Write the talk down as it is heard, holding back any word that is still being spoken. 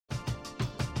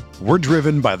We're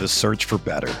driven by the search for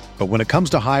better. But when it comes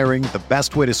to hiring, the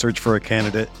best way to search for a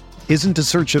candidate isn't to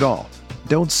search at all.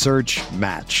 Don't search,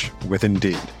 match with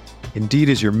Indeed. Indeed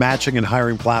is your matching and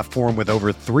hiring platform with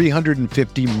over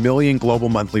 350 million global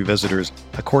monthly visitors,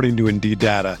 according to Indeed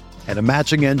data, and a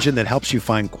matching engine that helps you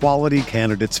find quality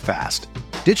candidates fast.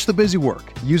 Ditch the busy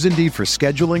work. Use Indeed for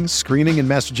scheduling, screening, and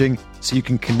messaging so you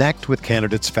can connect with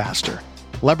candidates faster.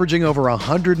 Leveraging over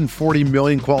 140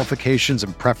 million qualifications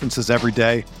and preferences every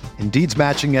day, Indeed's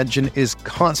matching engine is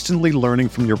constantly learning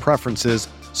from your preferences,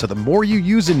 so the more you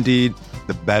use Indeed,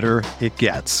 the better it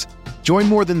gets. Join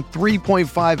more than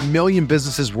 3.5 million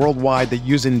businesses worldwide that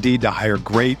use Indeed to hire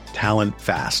great talent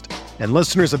fast. And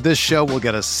listeners of this show will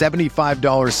get a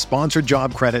 $75 sponsored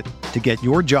job credit to get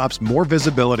your jobs more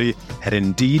visibility at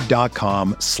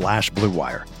Indeed.com/Blue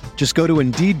Wire. Just go to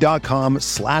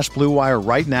Indeed.com/Blue Wire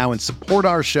right now and support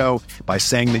our show by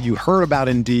saying that you heard about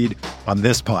Indeed on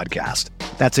this podcast.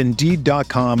 That's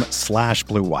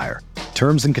Indeed.com/Blue Wire.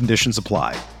 Terms and conditions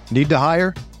apply. Need to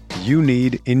hire? You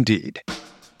need Indeed.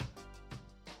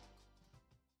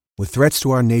 With threats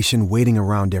to our nation waiting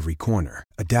around every corner,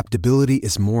 adaptability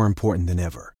is more important than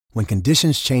ever. When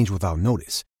conditions change without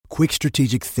notice, quick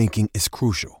strategic thinking is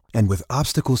crucial. And with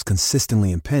obstacles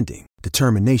consistently impending,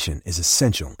 determination is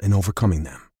essential in overcoming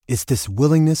them. It's this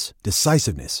willingness,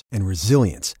 decisiveness, and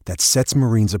resilience that sets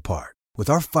Marines apart. With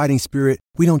our fighting spirit,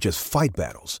 we don't just fight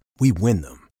battles, we win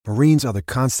them. Marines are the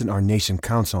constant our nation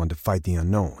counts on to fight the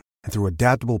unknown. And through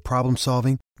adaptable problem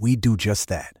solving, we do just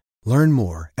that. Learn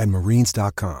more at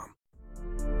Marines.com.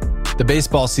 The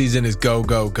baseball season is go,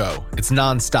 go, go. It's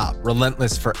nonstop,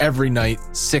 relentless for every night,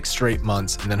 6 straight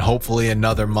months, and then hopefully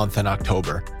another month in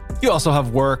October. You also have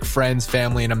work, friends,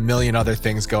 family, and a million other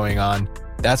things going on.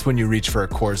 That's when you reach for a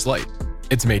Coors Light.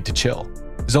 It's made to chill.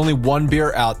 There's only one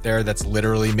beer out there that's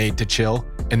literally made to chill,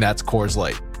 and that's Coors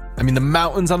Light. I mean, the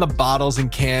mountains on the bottles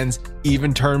and cans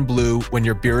even turn blue when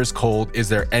your beer is cold. Is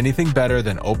there anything better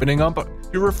than opening up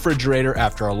your refrigerator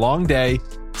after a long day,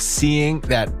 seeing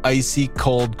that icy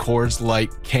cold Coors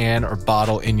Light can or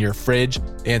bottle in your fridge?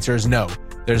 The answer is no.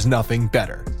 There's nothing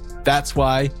better. That's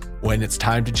why when it's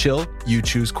time to chill, you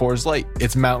choose Coors Light.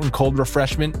 It's mountain cold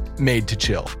refreshment made to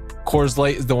chill. Coors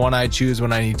Light is the one I choose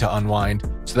when I need to unwind.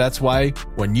 So that's why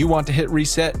when you want to hit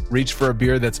reset, reach for a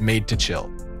beer that's made to chill.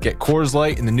 Get Coors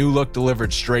Light in the new look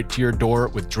delivered straight to your door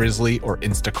with Drizzly or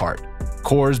Instacart.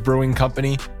 Coors Brewing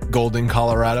Company, Golden,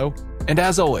 Colorado. And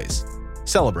as always,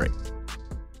 celebrate.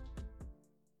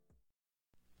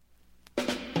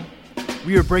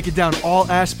 We are breaking down all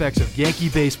aspects of Yankee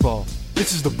baseball.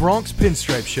 This is the Bronx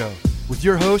Pinstripe Show with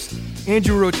your hosts,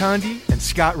 Andrew Rotondi and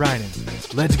Scott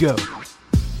Reinen. Let's go.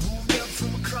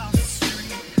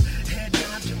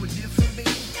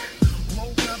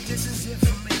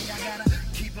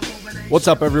 What's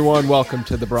up, everyone? Welcome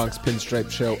to the Bronx Pinstripe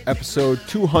Show, episode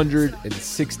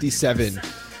 267.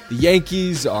 The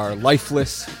Yankees are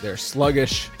lifeless. They're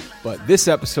sluggish. But this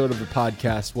episode of the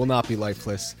podcast will not be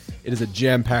lifeless. It is a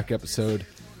jam-packed episode.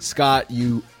 Scott,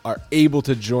 you are able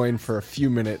to join for a few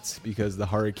minutes because the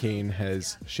hurricane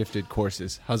has shifted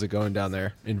courses. How's it going down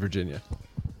there in Virginia?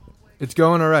 It's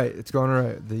going all right.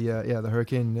 The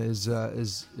hurricane is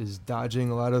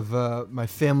dodging a lot of my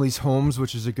family's homes,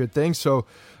 which is a good thing. So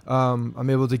I'm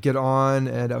able to get on,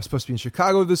 and I was supposed to be in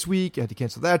Chicago this week. I had to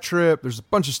cancel that trip. There's a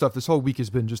bunch of stuff. This whole week has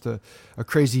been just a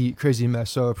crazy mess.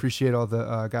 So I appreciate all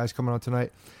the guys coming on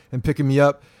tonight and picking me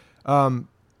up.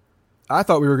 I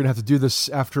thought we were going to have to do this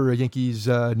after a Yankees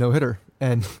no-hitter,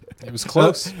 and it was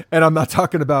close. And I'm not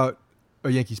talking about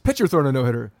a Yankees pitcher throwing a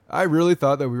no-hitter. I really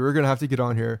thought that we were going to have to get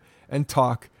on here and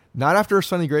talk, not after a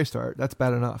Sonny Gray start, that's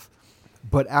bad enough,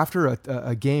 but after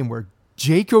a game where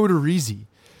Jake Odorizzi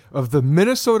of the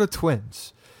Minnesota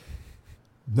Twins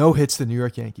no hits the New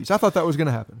York Yankees. I thought that was going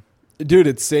to happen. Dude,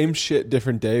 it's same shit,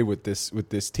 different day with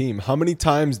this team. How many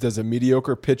times does a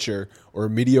mediocre pitcher or a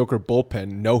mediocre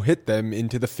bullpen no-hit them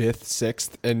into the 5th,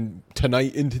 6th, and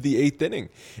tonight into the 8th inning?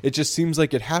 It just seems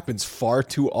like it happens far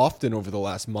too often over the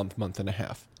last month and a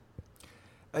half.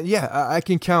 I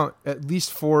can count at least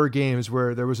 4 games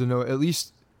where there was at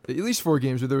least 4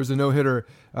 games where there was a no-hitter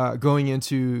going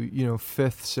into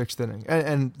 5th, 6th inning.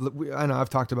 And I know I've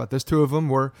talked about this. 2 of them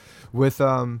were with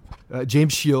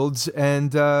James Shields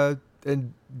and the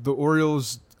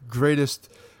Orioles'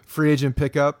 greatest free agent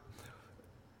pickup.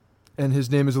 And his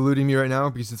name is eluding me right now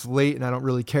because it's late and I don't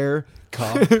really care.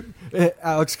 Cobb?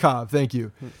 Alex Cobb, thank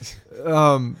you.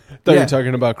 Thought you were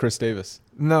talking about Chris Davis.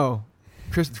 No.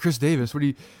 Chris Davis,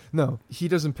 no, he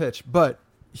doesn't pitch, but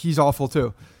he's awful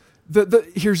too.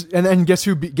 Then guess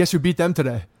who beat them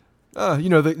today?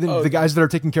 The guys that are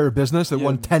taking care of business that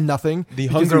won 10-0. The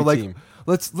hungry team.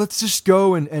 Let's just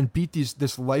go and beat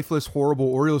this lifeless, horrible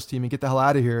Orioles team and get the hell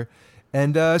out of here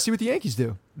and see what the Yankees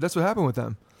do. That's what happened with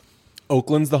them.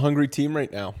 Oakland's the hungry team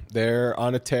right now. They're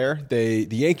on a tear. The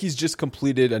Yankees just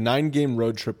completed a 9-game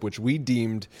road trip, which we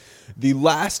deemed the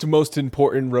last most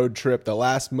important road trip, the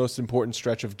last most important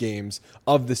stretch of games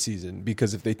of the season.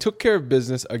 Because if they took care of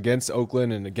business against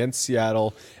Oakland and against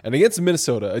Seattle and against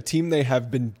Minnesota, a team they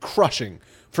have been crushing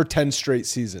for 10 straight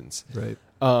seasons, right?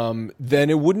 Then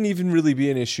it wouldn't even really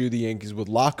be an issue. The Yankees would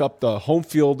lock up the home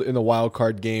field in the wild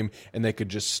card game, and they could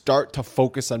just start to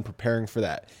focus on preparing for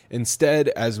that. Instead,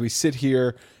 as we sit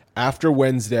here after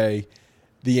Wednesday,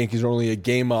 the Yankees are only a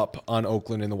game up on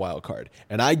Oakland in the wild card.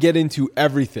 And I get into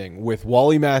everything with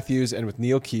Wally Matthews and with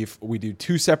Neil Keefe. We do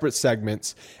 2 separate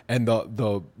segments, and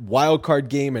the wild card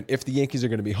game and if the Yankees are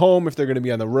going to be home, if they're going to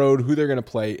be on the road, who they're going to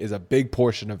play is a big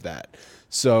portion of that.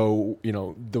 So,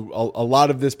 a lot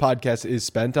of this podcast is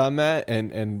spent on that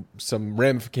and some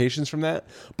ramifications from that,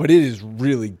 but it is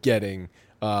really getting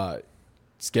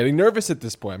nervous at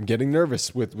this point. I'm getting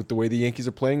nervous with the way the Yankees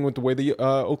are playing, with the way the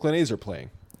Oakland A's are playing.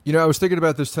 I was thinking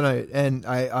about this tonight, and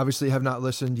I obviously have not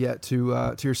listened yet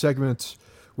to your segments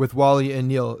with Wally and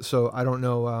Neil, so I don't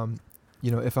know,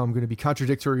 if I'm going to be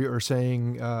contradictory or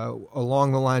saying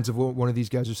along the lines of what one of these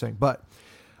guys are saying. But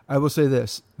I will say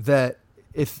this, that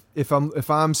if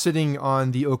I'm sitting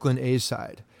on the Oakland A's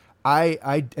side,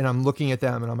 and I'm looking at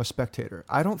them and I'm a spectator,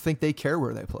 I don't think they care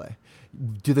where they play.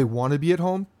 Do they want to be at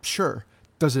home? Sure.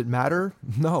 Does it matter?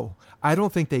 No. I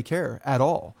don't think they care at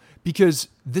all, because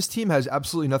this team has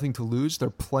absolutely nothing to lose. They're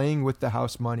playing with the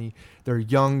house money. They're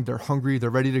young. They're hungry. They're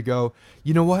ready to go.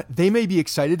 You know what? They may be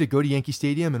excited to go to Yankee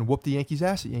Stadium and whoop the Yankees'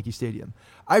 ass at Yankee Stadium.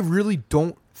 I really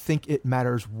don't think it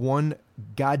matters one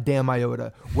goddamn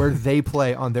iota where they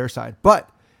play on their side. But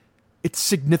it's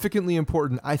significantly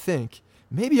important, I think.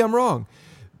 Maybe I'm wrong.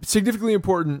 Significantly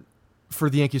important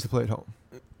for the Yankees to play at home.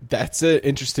 That's an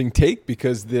interesting take,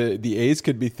 because the A's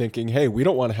could be thinking, hey, we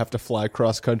don't want to have to fly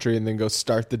cross country and then go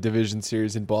start the division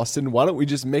series in Boston. Why don't we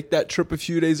just make that trip a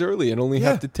few days early and only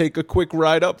have to take a quick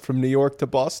ride up from New York to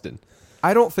Boston?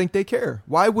 I don't think they care.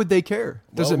 Why would they care?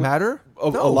 Does it matter? No.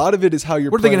 A lot of it is how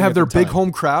you're playing. What are they going to have, their big time.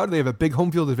 home crowd? They have a big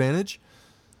home field advantage?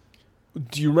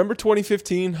 Do you remember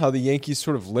 2015, how the Yankees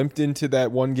sort of limped into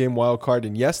that one-game wild card?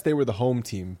 And yes, they were the home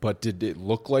team, but did it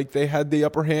look like they had the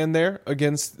upper hand there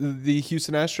against the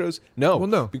Houston Astros? No. Well,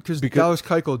 no, because Dallas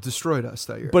Keuchel destroyed us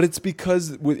that year. But it's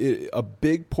because a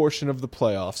big portion of the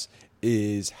playoffs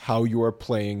is how you are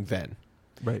playing then.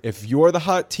 Right. If you're the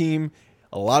hot team,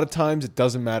 a lot of times it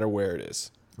doesn't matter where it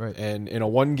is. Right. And in a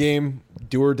one-game,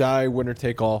 do or die, winner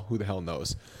take all, who the hell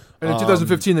knows? And in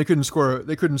 2015, they couldn't score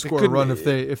a run if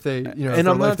they And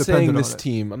I'm not saying this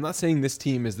team. I'm not saying this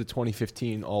team is the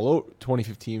 2015 team all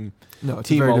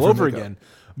over again.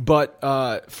 But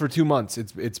for 2 months,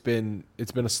 it's been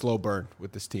a slow burn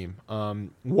with this team.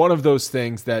 One of those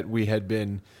things that we had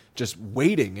been just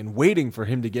waiting for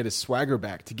him to get his swagger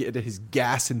back, to get his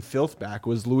gas and filth back,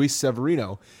 was Luis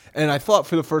Severino. And I thought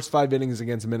for the first 5 innings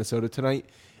against Minnesota tonight,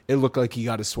 it looked like he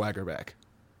got his swagger back.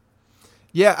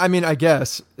 Yeah, I mean, I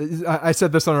guess I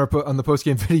said this on the post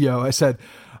game video. I said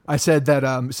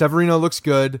that Severino looks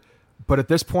good, but at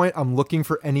this point, I'm looking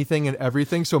for anything and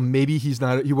everything. So maybe he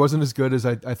wasn't as good as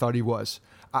I thought he was.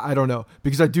 I don't know,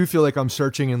 because I do feel like I'm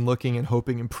searching and looking and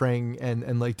hoping and praying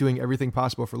and like doing everything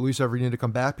possible for Luis Severino to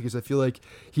come back, because I feel like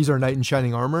he's our knight in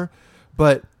shining armor.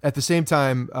 But at the same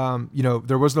time,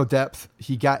 there was no depth.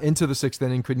 He got into the 6th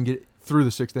inning, couldn't get through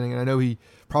the 6th inning, and I know he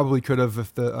probably could have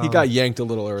if he got yanked a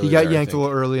little early. He got yanked a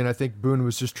little early, and I think Boone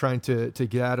was just trying to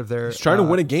get out of there. He's trying to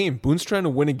win a game. Boone's trying to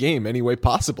win a game any way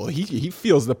possible. He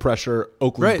feels the pressure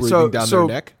Oakland breathing down their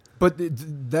neck. But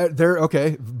they're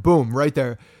okay. Boom, right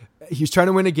there. He's trying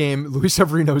to win a game. Luis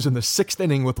Severino's in the 6th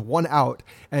inning with 1 out,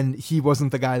 and he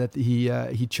wasn't the guy that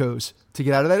he chose to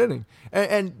get out of that inning.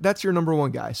 And that's your number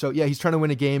one guy. So yeah, he's trying to win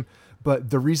a game.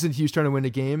 But the reason he was trying to win a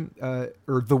game,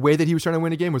 or the way that he was trying to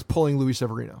win a game, was pulling Luis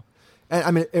Severino. And I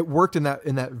mean, it worked in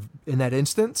that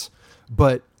instance.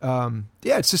 But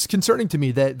it's just concerning to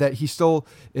me that he still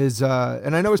is.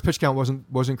 And I know his pitch count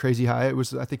wasn't crazy high. It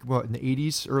was, I think, in the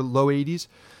 80s or low 80s.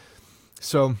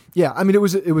 So yeah, I mean, it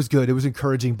was good. It was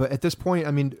encouraging. But at this point,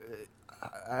 I mean,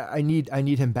 I need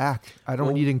him back. I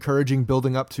don't need encouraging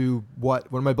building up to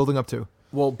what? What am I building up to?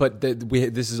 Well, but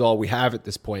this is all we have at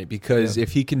this point, because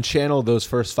if he can channel those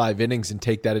first 5 innings and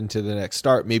take that into the next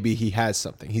start, maybe he has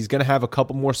something. He's going to have a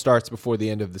couple more starts before the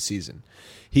end of the season.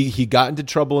 He got into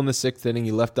trouble in the 6th inning.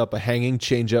 He left up a hanging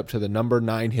changeup to the number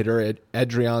 9 hitter,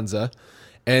 Adrianza,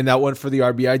 and that went for the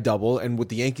RBI double. And with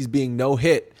the Yankees being no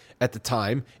hit at the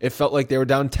time. It felt like they were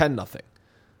down 10-0.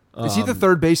 Is he the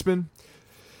third baseman?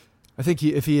 I think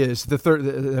if he is the third,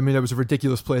 I mean, it was a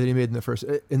ridiculous play that he made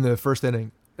in the first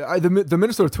inning. The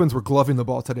Minnesota Twins were gloving the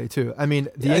ball today too. I mean,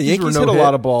 the Yankees hit a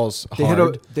lot of balls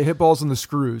hard. They hit balls on the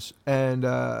screws, and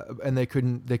they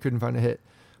couldn't find a hit.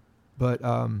 But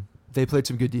they played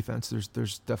some good defense.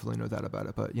 There's definitely no doubt about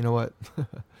it. But you know what?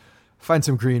 Find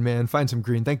some green, man. Find some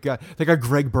green. Thank God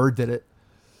Greg Bird did it.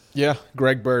 Yeah,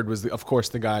 Greg Bird was, of course,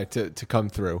 the guy to come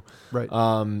through. Right.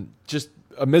 Just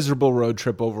a miserable road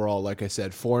trip overall. Like I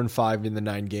said, 4-5 in the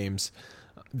 9 games.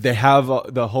 They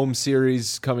have the home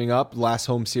series coming up, last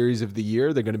home series of the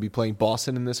year. They're going to be playing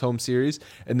Boston in this home series,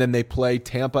 and then they play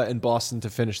Tampa and Boston to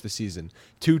finish the season.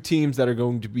 2 teams that are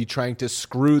going to be trying to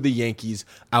screw the Yankees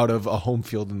out of a home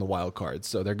field in the wild card.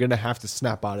 So they're going to have to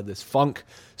snap out of this funk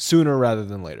sooner rather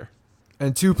than later.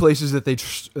 And 2 places that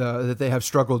they have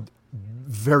struggled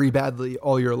very badly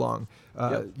all year long.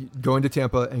 Going to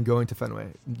Tampa and going to Fenway.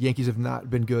 Yankees have not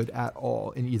been good at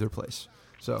all in either place.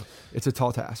 So it's a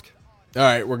tall task. All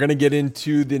right, we're going to get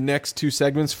into the next 2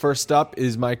 segments. First up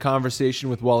is my conversation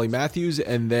with Wally Matthews,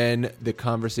 and then the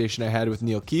conversation I had with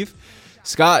Neil Keefe.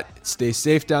 Scott, stay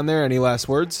safe down there. Any last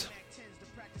words?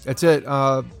 That's it.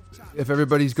 If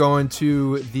everybody's going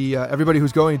to everybody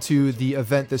who's going to the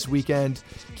event this weekend,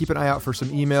 keep an eye out for some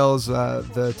emails.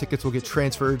 The tickets will get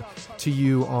transferred to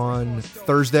you on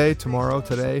Thursday,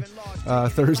 Thursday,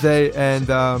 and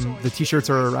the T-shirts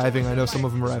are arriving. I know some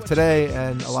of them arrived today,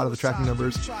 and a lot of the tracking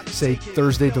numbers say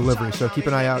Thursday delivery. So keep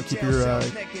an eye out. Keep your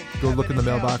go look in the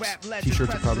mailbox.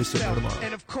 T-shirts are probably sitting there tomorrow.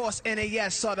 And of course,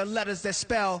 NAS are the letters that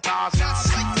spell. Not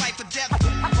like life or death.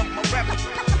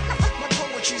 My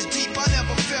poetry's deep. I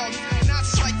never felt. Not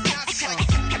like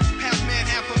half man,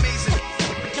 half amazing.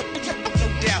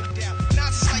 No doubt.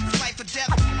 Not like life or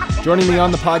death. Joining me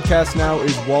on the podcast now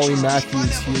is Wally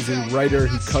Matthews. He is a writer.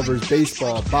 He covers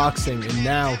baseball, boxing, and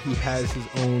now he has his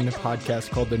own podcast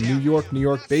called the New York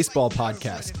Baseball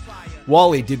Podcast.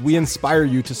 Wally, did we inspire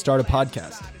you to start a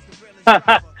podcast?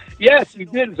 Yes, you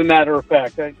did, as a matter of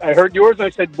fact. I heard yours. I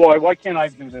said, boy, why can't I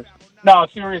do this? No,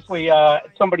 seriously,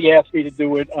 somebody asked me to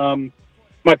do it.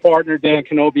 My partner, Dan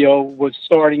Canobio, was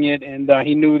starting it, and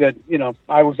he knew that,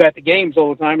 I was at the games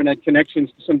all the time and had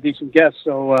connections to some decent guests.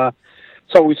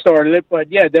 So we started it.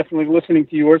 But, yeah, definitely listening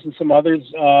to yours and some others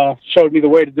showed me the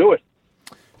way to do it.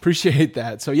 Appreciate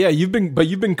that. So, yeah, you've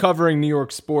been covering New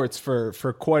York sports for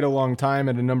quite a long time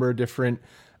at a number of different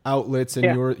outlets, and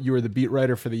you were the beat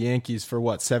writer for the Yankees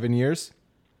for, 7 years?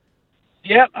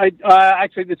 Yeah, I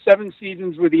actually did 7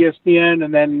 seasons with ESPN,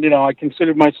 and then, I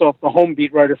considered myself the home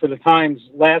beat writer for the Times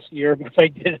last year, because I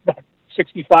did about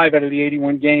 65 out of the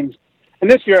 81 games. And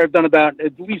this year I've done about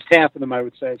at least half of them, I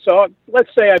would say. So let's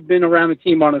say I've been around the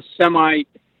team on a semi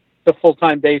to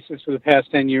full-time basis for the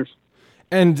past 10 years.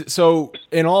 And so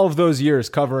in all of those years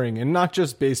covering, and not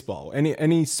just baseball,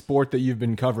 any sport that you've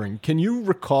been covering, can you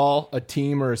recall a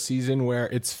team or a season where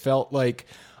it's felt like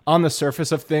on the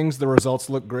surface of things, the results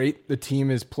look great. The team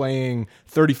is playing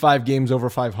 35 games over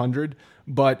 500.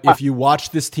 But if you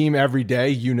watch this team every day,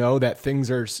 you know that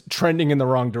things are trending in the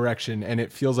wrong direction, and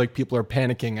it feels like people are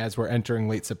panicking as we're entering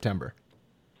late September.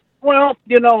 Well,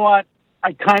 you know what?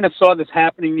 I kind of saw this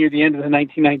happening near the end of the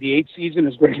 1998 season.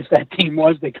 As great as that team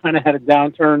was, they kind of had a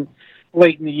downturn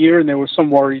late in the year, and there were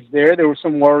some worries there. There were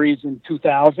some worries in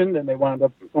 2000, and they wound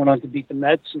up going on to beat the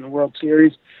Mets in the World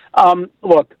Series.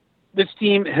 Look, this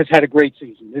team has had a great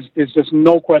season. There's just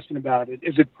no question about it.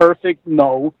 Is it perfect?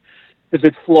 No. Is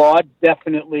it flawed?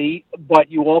 Definitely. But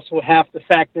you also have to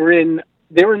factor in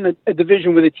they're in a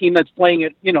division with a team that's playing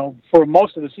at, for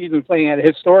most of the season, playing at a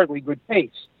historically good pace.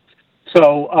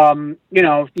 So,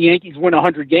 if the Yankees win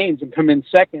 100 games and come in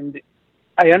second,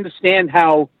 I understand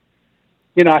how,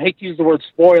 I hate to use the word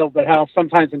spoiled, but how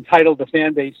sometimes entitled the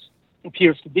fan base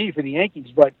appears to be for the Yankees.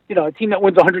 But, a team that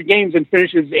wins 100 games and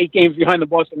finishes 8 games behind the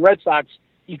Boston Red Sox,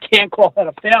 you can't call that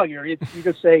a failure. You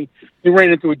just say you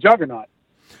ran into a juggernaut.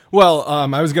 Well,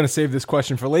 I was going to save this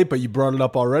question for late, but you brought it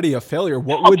up already. A failure.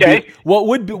 What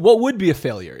would be a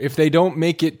failure if they don't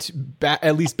make it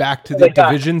at least back to the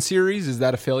division series? Is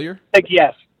that a failure?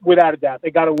 Yes, without a doubt.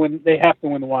 They got to win. They have to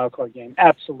win the wild card game.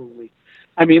 Absolutely.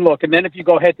 I mean, look, and then if you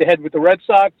go head to head with the Red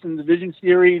Sox in the division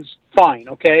series, fine.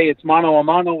 Okay, it's mano a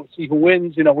mano. We'll see who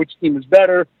wins. Which team is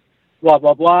better. Blah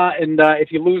blah blah. And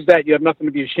if you lose that, you have nothing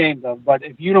to be ashamed of. But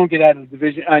if you don't get out of the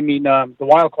division, the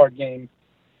wild card game.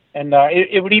 And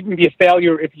it would even be a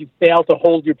failure if you fail to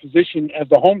hold your position as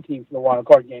the home team for the wild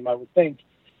card game, I would think.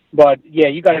 But yeah,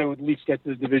 you got to at least get to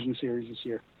the division series this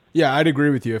year. Yeah, I'd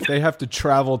agree with you. If they have to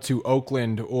travel to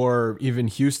Oakland or even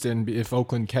Houston, if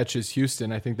Oakland catches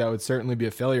Houston, I think that would certainly be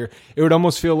a failure. It would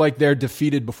almost feel like they're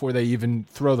defeated before they even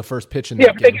throw the first pitch in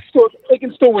that game. Yeah, they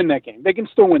can still win that game. They can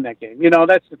still win that game. You know,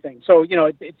 that's the thing. So, you know,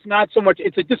 it's not so much,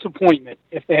 it's a disappointment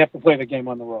if they have to play the game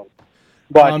on the road.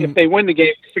 But if they win the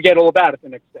game, forget all about it the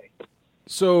next day.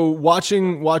 So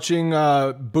watching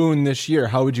Boone this year,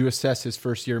 how would you assess his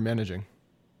first year managing?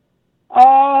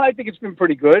 I think it's been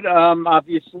pretty good.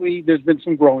 Obviously, there's been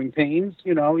some growing pains.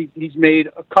 You know, he's made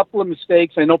a couple of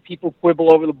mistakes. I know people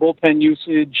quibble over the bullpen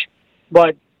usage,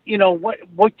 but you know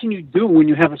what can you do when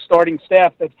you have a starting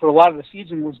staff that for a lot of the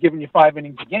season was giving you 5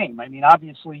 innings a game? I mean,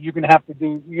 obviously, you're going to have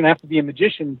to be a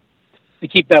magician to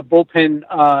keep that bullpen.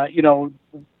 You know,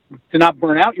 to not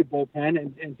burn out your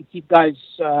bullpen and to keep guys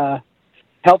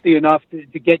healthy enough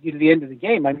to get you to the end of the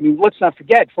game. I mean, let's not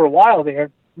forget, for a while there,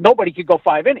 nobody could go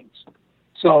 5 innings.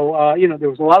 So, you know, there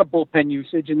was a lot of bullpen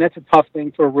usage, and that's a tough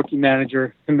thing for a rookie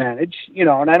manager to manage. You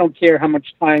know, and I don't care how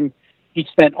much time he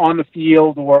spent on the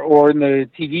field or in the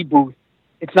TV booth.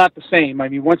 It's not the same. I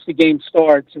mean, once the game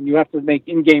starts and you have to make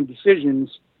in-game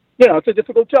decisions, you know, it's a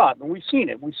difficult job, and we've seen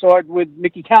it. We saw it with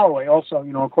Mickey Callaway also,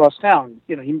 you know, across town.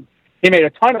 You know, he made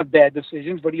a ton of bad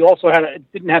decisions, but he also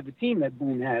didn't have the team that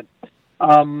Boone had.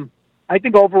 I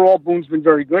think overall Boone's been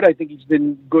very good. I think he's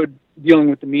been good dealing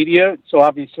with the media. So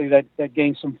obviously that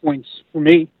gains some points for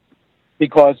me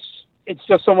because it's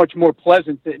just so much more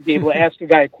pleasant to be able to ask a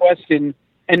guy a question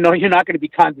and know you're not going to be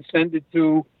condescended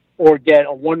to or get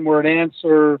a one-word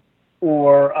answer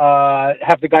or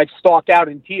have the guy stalk out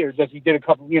in tears as he did a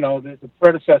couple, you know, the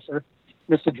predecessor,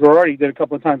 Mr. Girardi, did a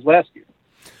couple of times last year.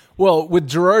 Well, with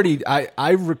Girardi,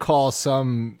 I recall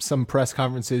some press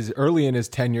conferences early in his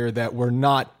tenure that were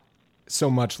not so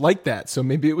much like that. So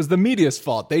maybe it was the media's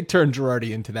fault. They turned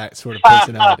Girardi into that sort of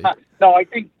personality. No, I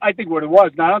think what it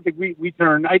was. Now, I don't think we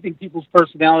turn. I think people's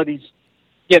personalities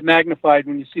get magnified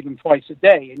when you see them twice a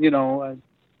day. And, you know,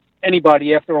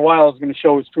 anybody after a while is going to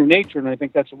show his true nature. And I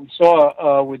think that's what we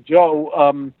saw with Joe.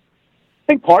 I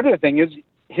think part of the thing is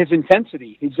his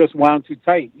intensity. He's just wound too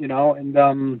tight, you know,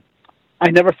 and I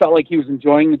never felt like he was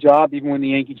enjoying the job, even when the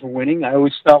Yankees were winning. I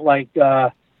always felt like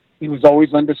he was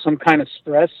always under some kind of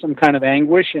stress, some kind of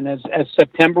anguish. And as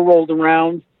September rolled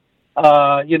around,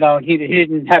 you know, he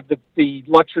didn't have the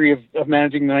luxury of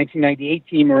managing the 1998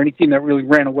 team or any team that really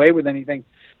ran away with anything.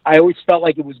 I always felt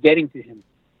like it was getting to him,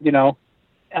 you know.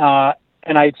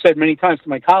 And I had said many times to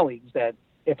my colleagues that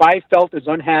if I felt as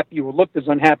unhappy or looked as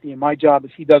unhappy in my job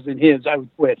as he does in his, I would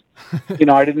quit. You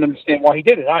know, I didn't understand why he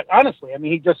did it. Honestly, I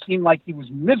mean, he just seemed like he was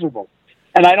miserable.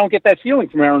 And I don't get that feeling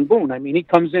from Aaron Boone. I mean, he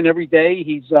comes in every day.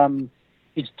 He's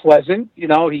pleasant. You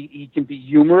know, he can be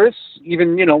humorous.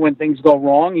 Even, you know, when things go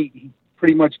wrong, he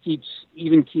pretty much keeps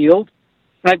even keeled.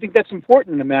 And I think that's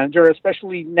important in a manager,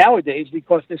 especially nowadays,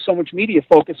 because there's so much media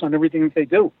focus on everything that they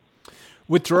do.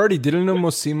 With Girardi, didn't it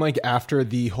almost seem like after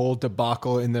the whole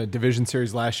debacle in the division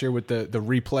series last year with the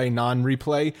replay,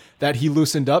 non-replay, that he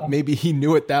loosened up? Maybe he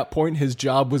knew at that point his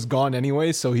job was gone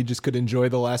anyway, so he just could enjoy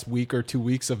the last week or 2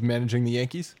 weeks of managing the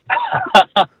Yankees?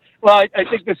 Well, I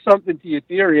think there's something to your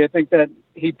theory. I think that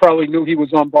he probably knew he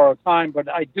was on borrowed time, but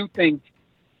I do think,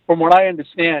 from what I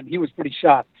understand, he was pretty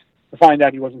shocked to find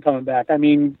out he wasn't coming back. I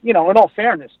mean, you know, in all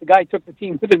fairness, the guy took the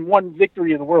team within one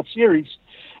victory of the World Series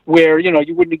where, you know,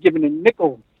 you wouldn't have given a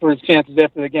nickel for his chances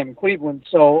after the game in Cleveland.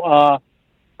 So,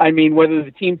 I mean, whether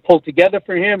the team pulled together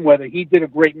for him, whether he did a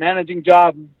great managing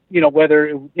job, you know, whether,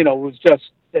 it was just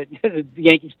that the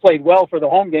Yankees played well for the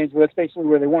home games, well, that's basically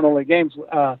where they won all their games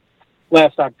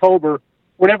last October.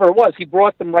 Whatever it was, he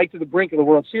brought them right to the brink of the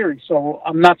World Series. So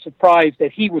I'm not surprised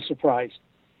that he was surprised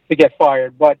to get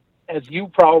fired. But as you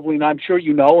probably, and I'm sure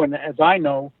you know, and as I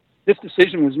know, this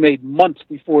decision was made months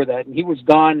before that, and he was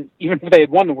gone even if they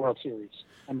had won the World Series.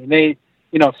 I mean,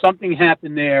 something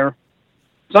happened there.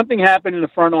 Something happened in the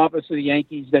front office of the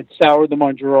Yankees that soured them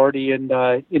on Girardi, and,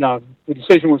 the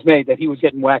decision was made that he was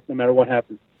getting whacked no matter what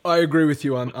happened. I agree with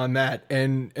you on that.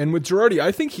 And with Girardi,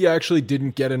 I think he actually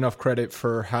didn't get enough credit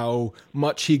for how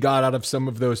much he got out of some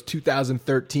of those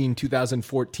 2013,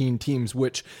 2014 teams,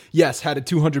 which, yes, had a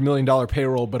 $200 million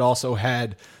payroll, but also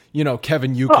had,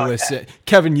 Kevin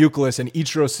Youkilis and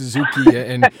Ichiro Suzuki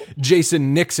and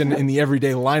Jason Nixon in the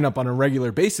everyday lineup on a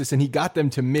regular basis, and he got them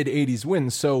to mid-80s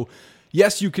wins. So,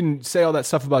 yes, you can say all that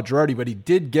stuff about Girardi, but he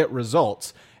did get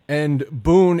results. And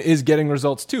Boone is getting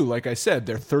results too. Like I said,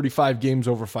 they're 35 games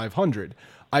over 500.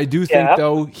 I do think,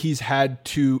 though, he's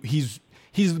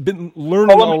been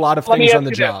learning a lot of things on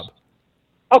the job.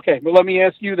 Okay, but let me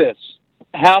ask you this.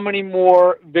 How many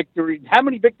victories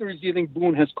do you think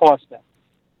Boone has cost them?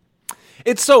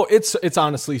 It's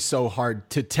honestly so hard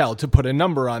to tell, to put a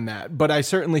number on that. But I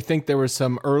certainly think there were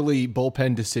some early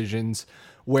bullpen decisions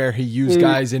where he used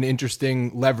guys in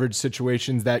interesting leverage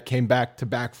situations that came back to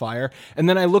backfire. And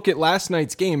then I look at last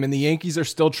night's game, and the Yankees are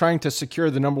still trying to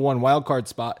secure the number one wildcard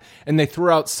spot. And they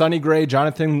threw out Sonny Gray,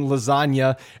 Jonathan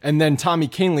Lasagna, and then Tommy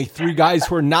Kahnle, 3 guys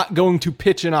who are not going to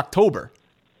pitch in October.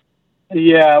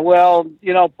 Yeah, well,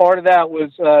 part of that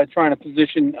was trying to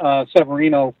position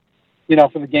Severino,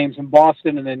 for the games in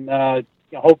Boston, and then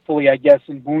hopefully, I guess,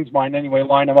 in Boone's mind anyway,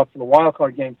 line him up for the wild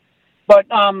card game. But,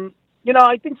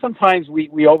 I think sometimes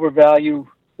we overvalue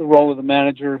the role of the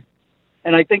manager,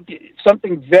 and I think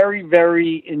something very,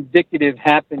 very indicative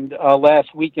happened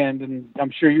last weekend, and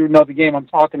I'm sure you know the game I'm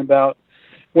talking about,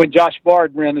 when Josh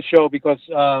Bard ran the show because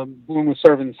Boone was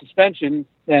serving the suspension,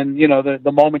 and,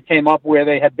 the moment came up where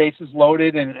they had bases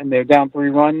loaded and they're down 3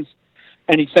 runs,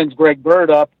 and he sends Greg Bird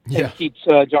up and keeps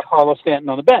Giancarlo Stanton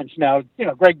on the bench. Now,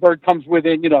 Greg Bird comes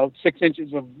within, 6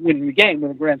 inches of winning the game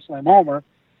with a grand slam homer,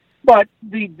 but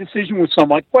the decision was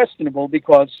somewhat questionable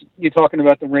because you're talking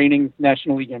about the reigning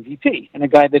National League MVP and a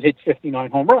guy that hit 59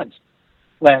 home runs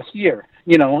last year,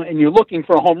 and you're looking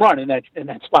for a home run in that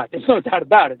spot. There's no doubt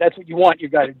about it. That's what you want your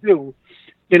guy to do,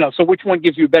 so which one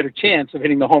gives you a better chance of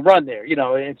hitting the home run there?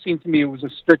 It seemed to me it was a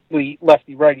strictly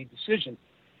lefty-righty decision.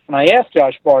 And I asked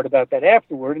Josh Bard about that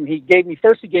afterward, and he gave me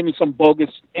some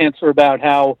bogus answer about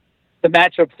how the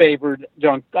matchup favored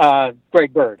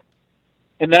Greg Bird.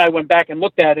 And then I went back and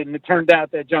looked at it, and it turned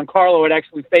out that Giancarlo had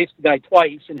actually faced the guy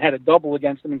twice and had a double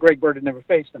against him, and Greg Bird had never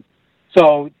faced him.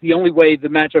 So the only way the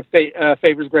matchup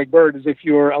favors Greg Bird is if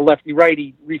you're a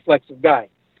lefty-righty reflexive guy,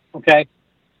 okay?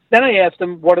 Then I asked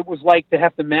him what it was like to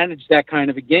have to manage that kind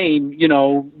of a game,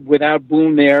 without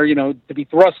Boone there, to be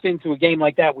thrust into a game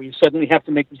like that where you suddenly have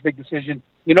to make this big decision.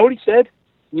 You know what he said?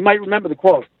 You might remember the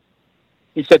quote.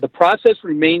 He said, "The process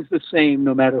remains the same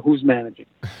no matter who's managing."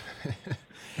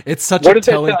 It's such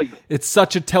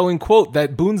a telling quote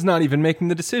that Boone's not even making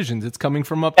the decisions. It's coming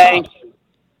from up top. Thank you.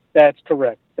 That's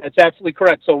correct. That's absolutely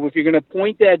correct. So if you're going to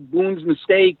point at Boone's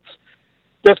mistakes,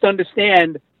 just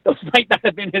understand those might not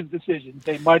have been his decisions.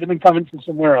 They might have been coming from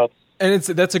somewhere else. And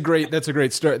that's a great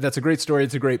story. That's a great story.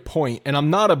 It's a great point. And I'm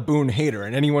not a Boone hater.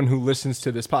 And anyone who listens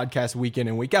to this podcast week in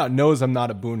and week out knows I'm not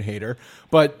a Boone hater.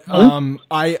 But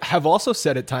I have also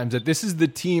said at times that this is the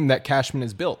team that Cashman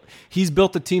has built. He's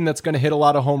built a team that's going to hit a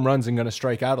lot of home runs and going to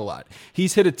strike out a lot.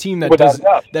 He's hit a team that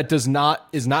is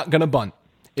not going to bunt.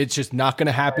 It's just not going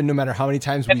to happen no matter how many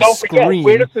times we scream.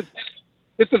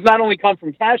 This does not only come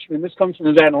from Cashman, this comes from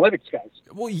his analytics guys.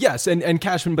 Well, yes, and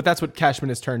Cashman, but that's what Cashman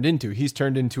has turned into. He's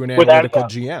turned into an analytical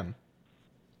GM.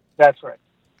 That's right.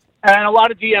 And a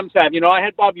lot of GMs have. I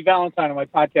had Bobby Valentine on my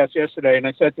podcast yesterday, and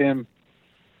I said to him,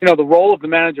 the role of the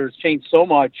manager has changed so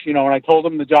much, and I told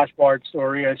him the Josh Bard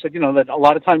story. I said, that a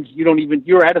lot of times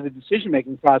you're out of the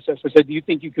decision-making process. I said, do you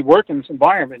think you could work in this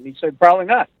environment? And he said, probably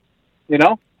not,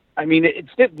 I mean, it's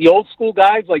the old school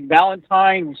guys like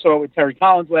Valentine. We saw it with Terry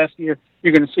Collins last year.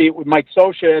 You're going to see it with Mike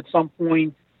Scioscia at some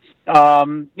point.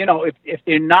 If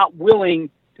they're not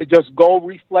willing to just go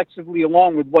reflexively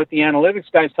along with what the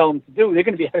analytics guys tell them to do, they're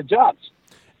going to be out of jobs.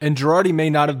 And Girardi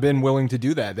may not have been willing to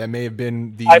do that. That may have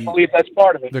been I believe that's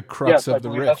part of it. The crux of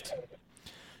the rift.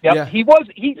 Yeah, he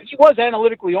was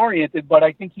analytically oriented, but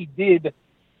I think he did,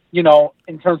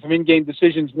 in terms of in-game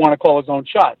decisions, want to call his own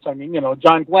shots. I mean,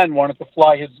 John Glenn wanted to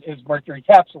fly his Mercury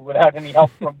capsule without any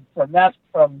help from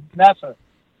NASA.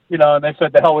 And they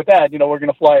said, the hell with that. We're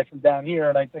going to fly it from down here.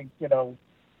 And I think,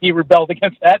 he rebelled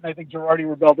against that. And I think Girardi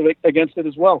rebelled against it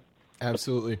as well.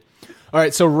 Absolutely. All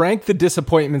right. So rank the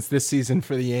disappointments this season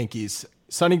for the Yankees.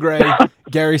 Sonny Gray,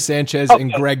 Gary Sanchez,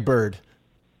 and Greg Bird.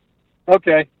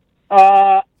 Okay.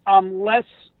 I'm less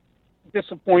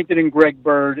disappointed in Greg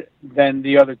Bird than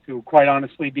the other two, quite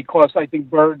honestly, because I think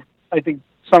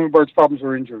some of Bird's problems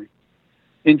are injury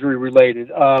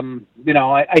related.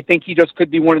 I think he just could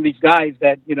be one of these guys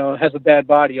that, has a bad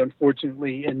body,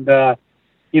 unfortunately, and,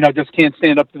 just can't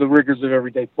stand up to the rigors of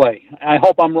everyday play. I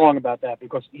hope I'm wrong about that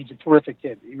because he's a terrific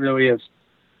kid. He really is.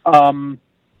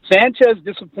 Sanchez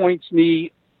disappoints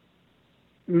me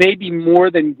maybe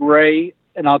more than Gray,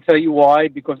 and I'll tell you why,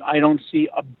 because I don't see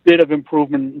a bit of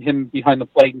improvement in him behind the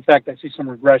plate. In fact, I see some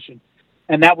regression.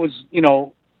 And that was,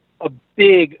 a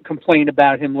big complaint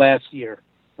about him last year,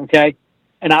 okay?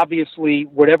 And obviously,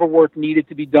 whatever work needed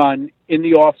to be done in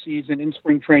the offseason, in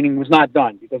spring training, was not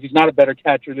done because he's not a better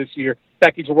catcher this year. In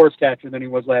fact, he's a worse catcher than he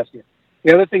was last year.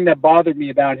 The other thing that bothered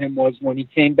me about him was when he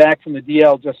came back from the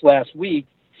DL just last week,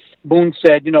 Boone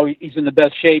said, he's in the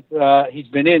best shape he's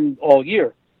been in all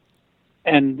year.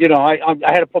 And, I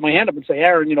had to put my hand up and say,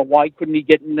 Aaron, why couldn't he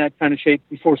get in that kind of shape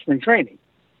before spring training?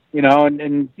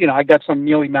 and I got some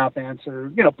mealy mouth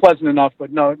answer, pleasant enough,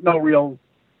 but no real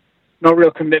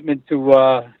commitment to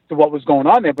what was going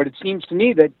on there. But it seems to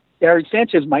me that Gary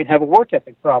Sanchez might have a work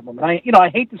ethic problem. And I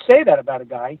hate to say that about a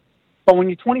guy, but when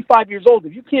you're 25 years old,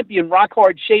 if you can't be in rock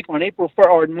hard shape on April 1st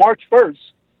or March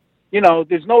 1st,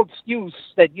 there's no excuse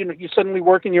that you're suddenly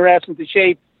working your ass into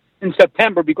shape in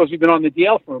September because you've been on the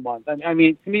DL for a month. I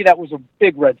mean, to me, that was a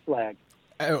big red flag.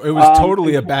 It was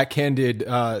totally a backhanded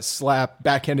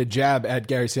jab at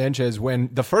Gary Sanchez when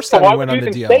the first time he went on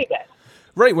the DL. Say that?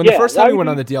 Right, when the first time he went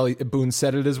on the DL, Boone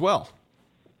said it as well.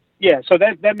 Yeah, so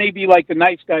that may be like the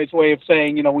nice guy's way of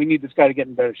saying, we need this guy to get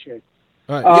in better shape.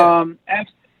 As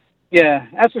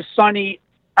for Sonny,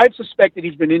 I've suspected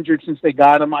he's been injured since they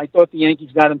got him. I thought the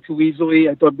Yankees got him too easily.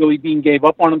 I thought Billy Beane gave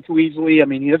up on him too easily. I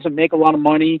mean, he doesn't make a lot of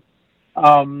money,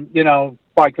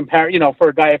 by for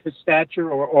a guy of his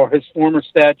stature or his former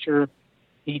stature.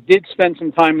 He did spend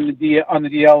some time on the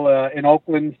DL in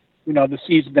Oakland, the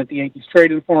season that the Yankees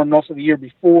traded for him, and also the year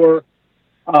before.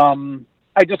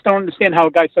 I just don't understand how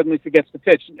a guy suddenly forgets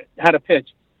how to pitch.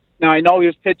 Now, I know he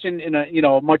was pitching in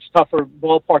a much tougher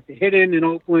ballpark to hit in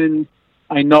Oakland.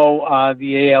 I know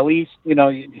the AL East,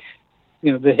 the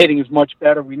hitting is much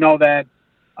better. We know that.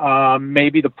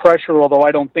 Maybe the pressure, although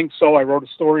I don't think so. I wrote a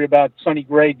story about Sonny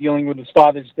Gray dealing with his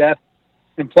father's death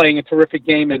and playing a terrific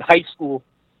game in high school,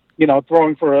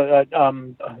 throwing for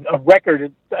a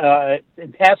record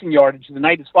in passing yardage the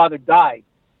night his father died,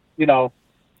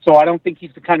 So I don't think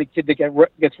he's the kind of kid that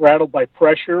gets rattled by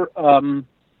pressure.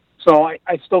 So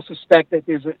I still suspect that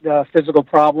there's a physical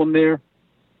problem there.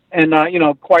 And,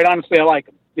 quite honestly, I like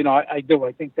him. I do.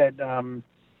 I think that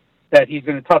that he's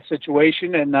in a tough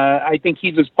situation, and I think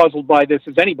he's as puzzled by this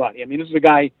as anybody. I mean, this is a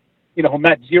guy, who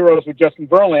met zeros with Justin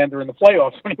Verlander in the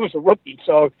playoffs when he was a rookie.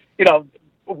 So, are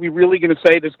we really going to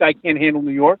say this guy can't handle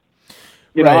New York?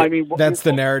 That's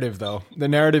the narrative, though. The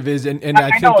narrative is, and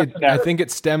I think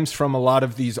it stems from a lot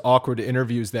of these awkward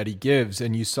interviews that he gives,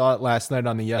 and you saw it last night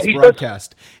on the Yes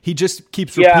broadcast. He just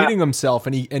keeps repeating himself,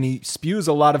 and he spews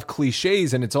a lot of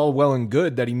cliches, and it's all well and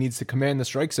good that he needs to command the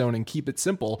strike zone and keep it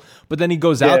simple, but then he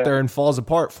goes out there and falls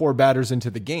apart 4 batters into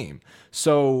the game.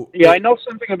 So I know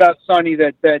something about Sonny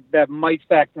that might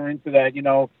factor into that.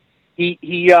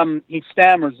 He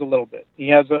stammers a little bit. He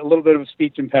has a little bit of a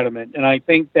speech impediment, and I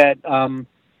think that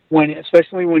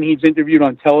especially when he's interviewed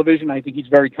on television, I think he's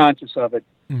very conscious of it,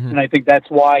 and I think that's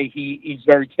why he's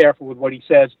very careful with what he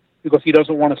says, because he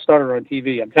doesn't want to stutter on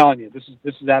TV. I'm telling you, this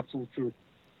is absolute truth.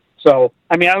 So,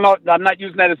 I mean, I don't know. I'm not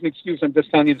using that as an excuse. I'm just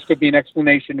telling you this could be an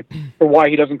explanation for why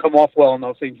he doesn't come off well in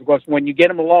those things. Because when you get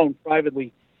him alone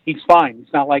privately, he's fine.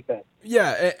 It's not like that.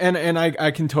 Yeah, and I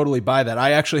can totally buy that.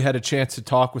 I actually had a chance to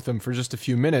talk with him for just a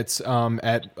few minutes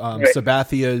at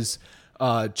Sabathia's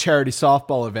charity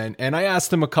softball event, and I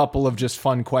asked him a couple of just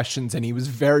fun questions, and he was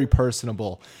very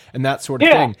personable and that sort of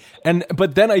thing.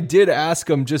 But then I did ask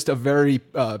him just a very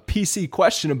PC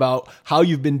question about how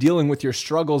you've been dealing with your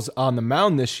struggles on the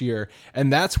mound this year,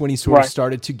 and that's when he sort of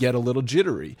started to get a little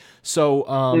jittery. So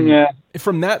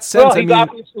from that sense,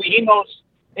 obviously he knows.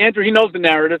 Andrew, he knows the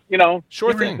narrative,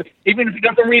 Sure thing. Even if he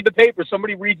doesn't read the paper,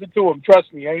 somebody reads it to him.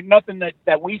 Trust me. Ain't nothing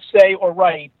that we say or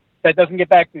write that doesn't get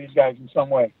back to these guys in some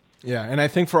way. Yeah, and I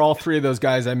think for all 3 of those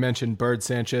guys I mentioned, Bird,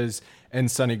 Sanchez,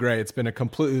 and Sonny Gray, it's been a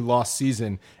completely lost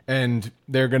season, and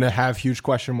they're going to have huge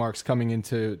question marks coming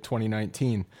into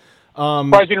 2019.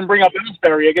 Surprised you didn't bring up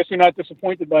Ellsbury. I guess you're not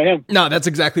disappointed by him. No, that's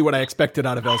exactly what I expected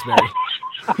out of Ellsbury.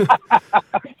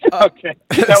 Okay,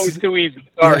 that was too easy.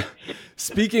 Sorry.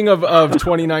 Speaking of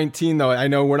 2019, though, I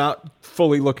know we're not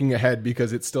fully looking ahead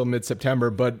because it's still mid-September,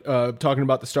 but talking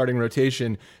about the starting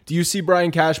rotation, do you see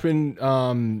Brian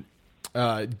Cashman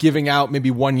giving out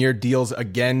maybe 1-year deals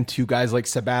again to guys like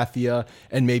Sabathia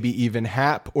and maybe even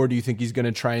Happ, or do you think he's going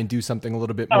to try and do something a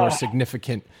little bit more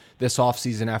significant this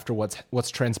offseason after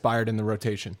what's transpired in the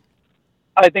rotation?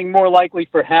 I think more likely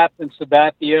for Happ than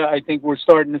Sabathia. I think we're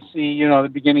starting to see, the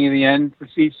beginning of the end for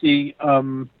CeCe.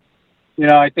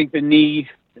 I think the knee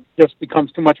just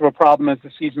becomes too much of a problem as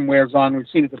the season wears on. We've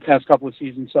seen it the past couple of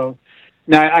seasons. So,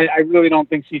 now I really don't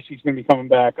think CeCe's going to be coming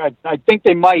back. I think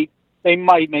they might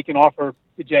make an offer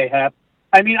to J. Happ.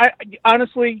 I mean,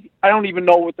 honestly, I don't even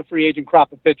know what the free agent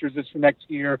crop of pitchers is for next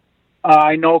year.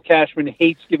 I know Cashman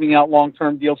hates giving out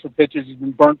long-term deals for pitchers. He's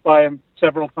been burnt by him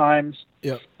several times.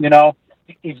 Yeah.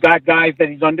 He's got guys that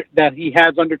he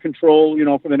has under control,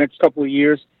 for the next couple of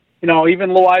years.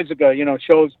 Even Loizaga,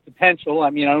 shows potential.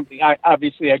 I mean,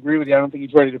 obviously I agree with you. I don't think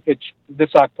he's ready to pitch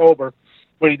this October,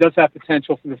 but he does have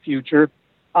potential for the future.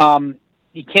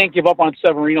 He can't give up on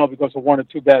Severino because of 1 or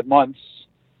 2 bad months,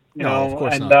 No, of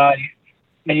course not.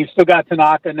 And you've still got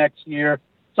Tanaka next year.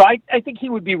 So I think he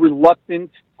would be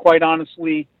reluctant, quite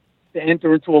honestly, to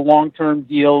enter into a long-term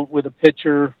deal with a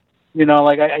pitcher. You know,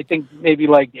 like I think maybe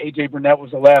like A.J. Burnett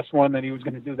was the last one that he was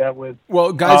going to do that with.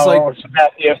 Well, guys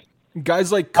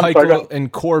like Keuchel and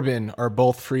Corbin are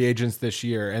both free agents this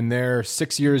year, and they're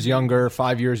 6 years younger,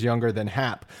 5 years younger than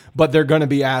Happ, but they're going to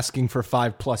be asking for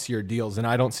 5+ year deals, and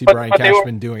I don't see Brian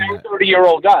Cashman doing that.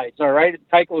 30-year-old guys, all right?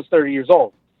 Keuchel is 30 years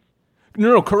old.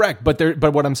 No, correct.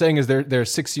 But what I'm saying is they're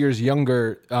 6 years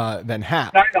younger than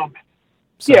Happ. I know.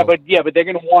 So. Yeah, but they're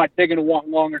going to want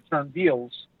longer term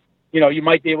deals. You know, you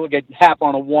might be able to get Happ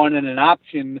on a 1 and an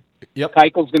option. Yep.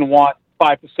 Keuchel's going to want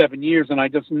 5 to 7 years, and I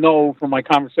just know from my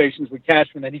conversations with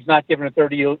Cashman that he's not giving a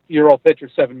 30-year-old pitcher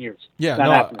 7 years. Yeah,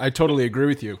 no, I totally agree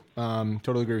with you.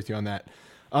 Totally agree with you on that.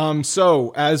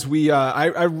 So as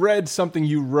I read something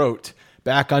you wrote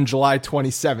back on July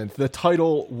 27th. The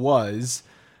title was.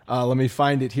 Let me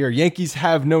find it here. Yankees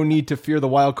have no need to fear the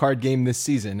wild card game this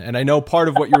season. And I know part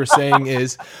of what you were saying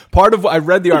is I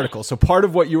read the article. So part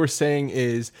of what you were saying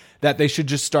is that they should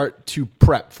just start to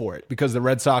prep for it because the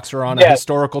Red Sox are on a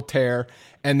historical tear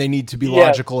and they need to be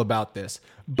logical about this.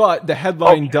 But the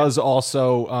headline does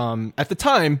also, at the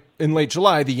time in late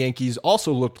July, the Yankees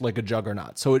also looked like a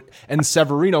juggernaut. And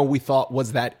Severino we thought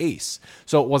was that ace.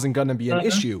 So it wasn't going to be an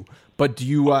issue. But do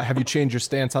you, have you changed your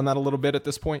stance on that a little bit at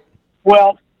this point?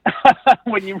 Well,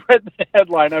 when you read the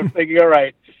headline, I was thinking, all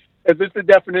right, is this the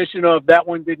definition of that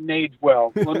one didn't age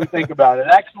well? Let me think about it.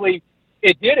 Actually,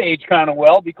 it did age kind of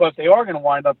well because they are going to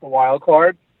wind up the wild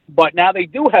card, but now they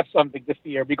do have something to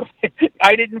fear because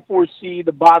I didn't foresee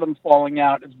the bottom falling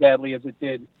out as badly as it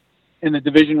did in the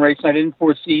division race. I didn't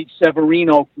foresee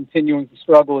Severino continuing to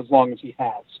struggle as long as he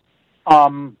has.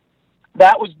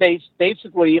 That was based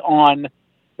basically on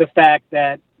the fact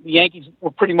that the Yankees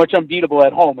were pretty much unbeatable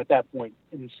at home at that point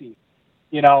in the season.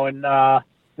 You know, and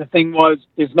the thing was,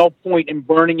 there's no point in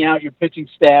burning out your pitching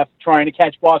staff trying to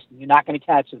catch Boston. You're not going to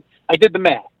catch them. I did the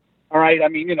math. All right. I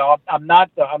mean, you know, I'm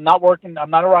not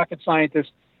a rocket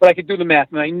scientist, but I could do the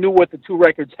math, and I knew what the two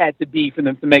records had to be for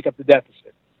them to make up the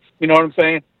deficit. You know what I'm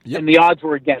saying? Yep. And the odds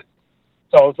were against.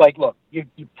 So it's like, look, you're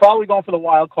probably going for the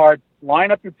wild card.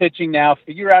 Line up your pitching now.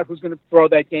 Figure out who's going to throw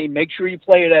that game. Make sure you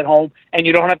play it at home, and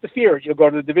you don't have to fear it. You'll go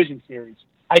to the division series.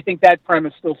 I think that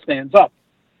premise still stands up.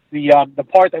 The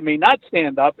part that may not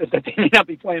stand up is that they may not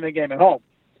be playing the game at home.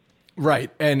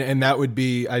 Right, and that would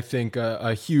be, I think,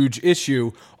 a huge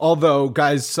issue. Although,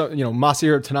 guys,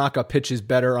 Masahiro Tanaka pitches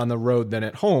better on the road than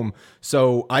at home,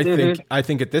 so I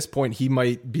think at this point he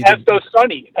might be. As does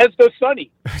Sonny.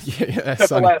 Yeah,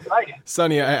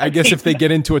 Sonny. I guess if they get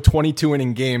into a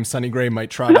 22-inning game, Sonny Gray might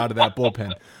trot out of that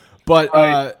bullpen.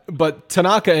 But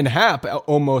Tanaka and Happ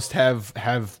almost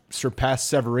have surpassed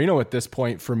Severino at this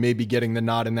point for maybe getting the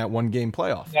nod in that one-game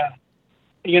playoff. Yeah.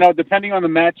 You know, depending on the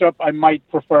matchup, I might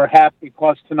prefer Happ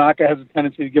because Tanaka has a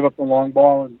tendency to give up the long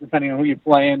ball, and depending on who you're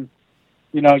playing,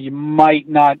 you know, you might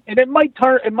not, and it might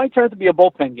turn to be a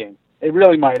bullpen game. It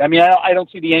really might. I mean, I don't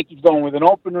see the Yankees going with an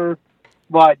opener,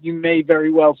 but you may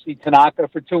very well see Tanaka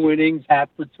for 2 innings, Happ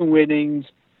for 2 innings,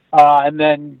 and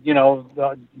then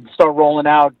start rolling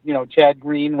out, Chad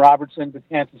Green, Robertson,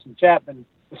 Betances, and Chapman,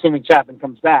 assuming Chapman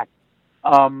comes back.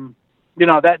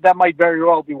 That might very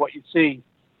well be what you see.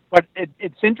 But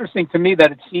it's interesting to me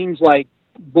that it seems like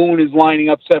Boone is lining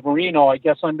up Severino, I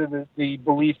guess, under the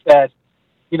belief that,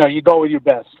 you go with your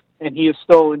best. And he is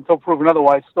still, until proven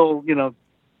otherwise, still,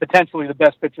 potentially the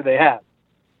best pitcher they have.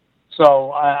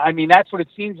 So, that's what it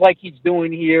seems like he's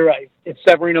doing here. If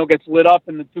Severino gets lit up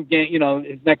in the 2 games,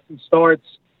 his next 2 starts,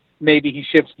 maybe he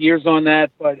shifts gears on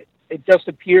that. But it just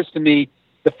appears to me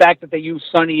the fact that they used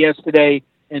Sonny yesterday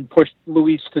and pushed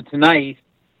Luis to tonight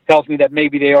tells me that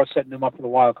maybe they are setting him up for the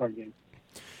wild card game.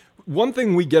 One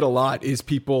thing we get a lot is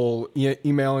people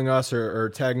emailing us or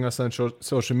tagging us on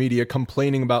social media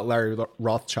complaining about Larry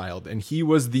Rothschild, and he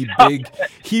was the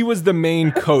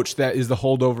main coach that is the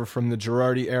holdover from the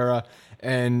Girardi era.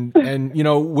 And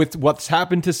with what's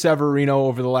happened to Severino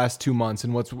over the last 2 months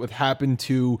and what's happened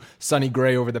to Sonny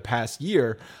Gray over the past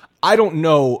year, I don't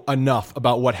know enough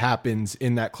about what happens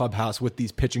in that clubhouse with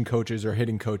these pitching coaches or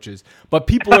hitting coaches, but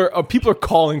people are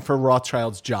calling for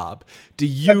Rothschild's job. Do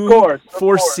you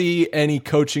foresee any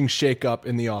coaching shakeup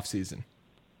in the offseason?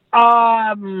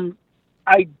 I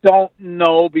don't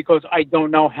know because I don't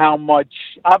know how much.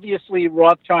 Obviously,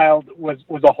 Rothschild was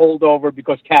a holdover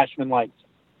because Cashman likes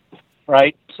him,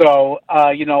 right? So,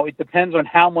 it depends on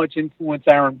how much influence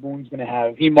Aaron Boone's going to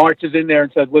have. He marches in there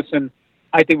and says, listen,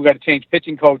 I think we've got to change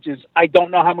pitching coaches. I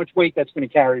don't know how much weight that's going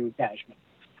to carry with Cashman.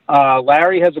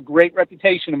 Larry has a great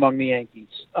reputation among the Yankees.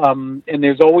 And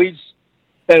there's always,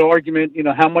 that argument,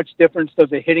 how much difference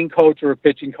does a hitting coach or a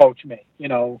pitching coach make? We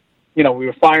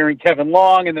were firing Kevin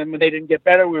Long, and then when they didn't get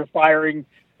better, we were firing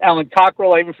Alan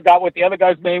Cockrell. I even forgot what the other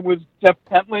guy's name was, Jeff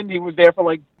Pentland. He was there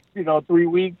for 3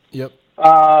 weeks. Yep.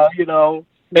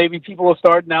 Maybe people will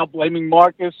start now blaming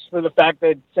Marcus for the fact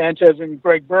that Sanchez and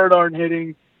Greg Bird aren't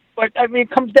hitting. But, it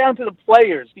comes down to the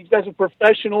players. These guys are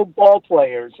professional ball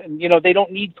players, and, they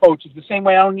don't need coaches. The same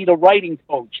way I don't need a writing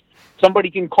coach.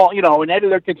 Somebody can call, an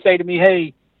editor could say to me,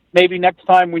 hey, maybe next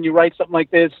time when you write something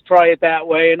like this, try it that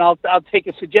way, and I'll take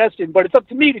a suggestion. But it's up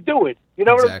to me to do it. You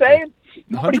know what I'm saying? 100%.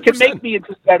 Nobody can make me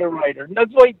into a better writer. And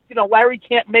that's why, Larry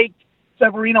can't make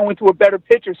Severino into a better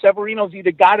pitcher. Severino's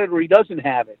either got it or he doesn't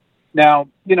have it. Now,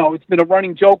 it's been a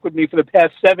running joke with me for the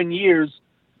past 7 years.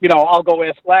 I'll go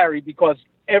ask Larry because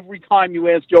every time you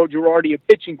ask Joe Girardi a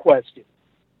pitching question,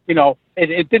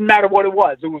 it didn't matter what it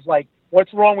was. It was like,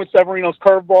 what's wrong with Severino's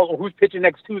curveball or who's pitching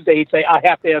next Tuesday? He'd say, I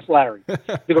have to ask Larry.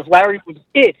 Because Larry was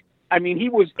it. He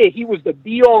was it. He was the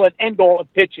be-all and end-all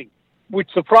of pitching, which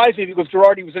surprised me because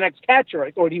Girardi was an ex-catcher.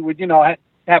 I thought he would,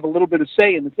 have a little bit of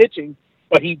say in the pitching,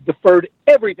 but he deferred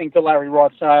everything to Larry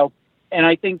Rothschild. And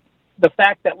I think the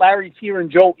fact that Larry's here and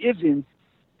Joe isn't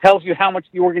tells you how much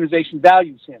the organization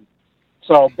values him.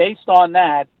 So based on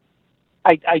that,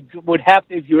 I would have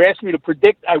to, if you asked me to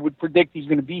predict, I would predict he's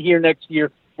going to be here next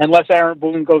year unless Aaron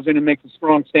Boone goes in and makes a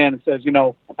strong stand and says,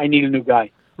 I need a new guy.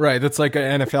 Right. That's like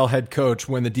an NFL head coach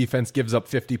when the defense gives up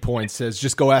 50 points says,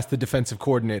 just go ask the defensive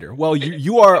coordinator. Well,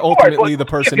 you are ultimately the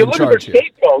person in charge here.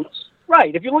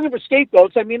 Right. If you're looking for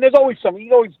scapegoats, there's always something.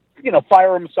 You always,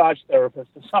 fire a massage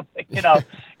therapist or something,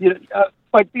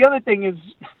 But the other thing is,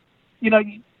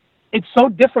 it's so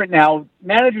different now.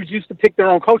 Managers used to pick their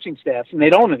own coaching staffs, and they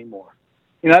don't anymore.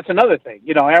 That's another thing.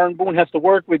 Aaron Boone has to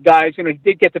work with guys. He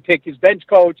did get to pick his bench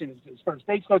coach and his first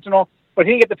base coach and all, but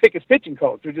he didn't get to pick his pitching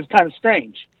coach, which is kind of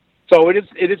strange. So it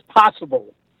is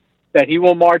possible that he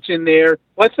will march in there.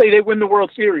 Let's say they win the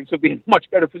World Series, he'll be in a much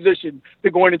better position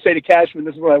to go in and say to Cashman,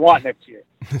 this is what I want next year.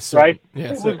 Right?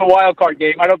 Yeah, it was the wild card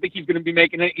game. I don't think he's going to be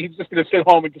making it. He's just going to sit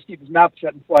home and just keep his mouth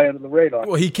shut and fly under the radar.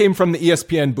 Well, he came from the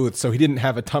ESPN booth, so he didn't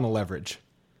have a ton of leverage.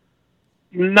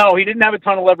 No, he didn't have a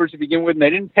ton of leverage to begin with, and they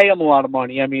didn't pay him a lot of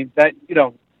money.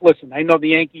 Listen, I know the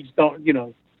Yankees don't,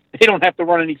 they don't have to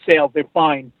run any sales. They're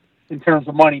fine in terms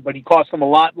of money, but he costs them a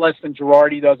lot less than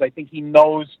Girardi does. I think he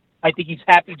knows. I think he's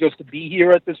happy just to be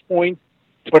here at this point.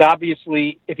 But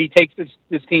obviously, if he takes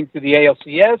this team to the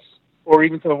ALCS or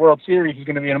even to the World Series, he's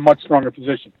going to be in a much stronger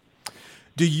position.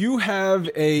 Do you have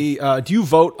do you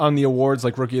vote on the awards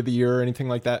like Rookie of the Year or anything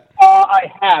like that?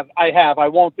 I have. I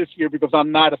won't this year because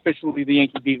I'm not officially the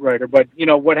Yankee beat writer. But,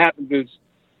 what happens is,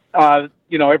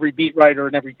 every beat writer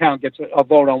in every town gets a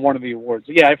vote on one of the awards.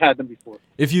 Yeah, I've had them before.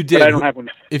 If you did, but I don't have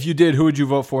one. If you did, who would you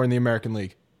vote for in the American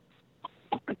League?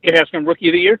 You're asking Rookie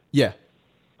of the Year? Yeah.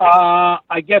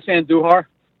 I guess Andujar.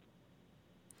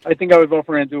 I think I would vote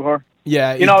for Andujar.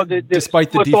 Yeah,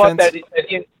 despite the defense?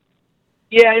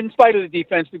 In spite of the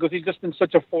defense, because he's just been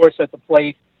such a force at the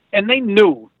plate. And they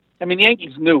knew, the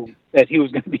Yankees knew that he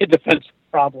was going to be a defensive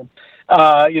problem,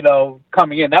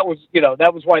 coming in. That was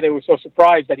why they were so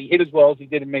surprised that he hit as well as he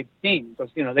did and made the team, because,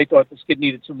 they thought this kid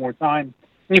needed some more time.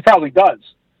 And he probably does,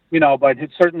 but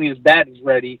certainly his bat is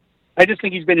ready. I just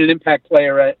think he's been an impact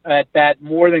player at bat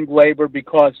more than Glaber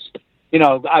because,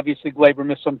 obviously Glaber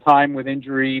missed some time with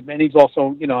injury, and he's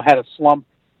also, had a slump.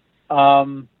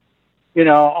 Ohtani,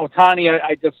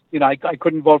 I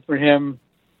couldn't vote for him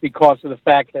because of the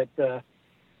fact that,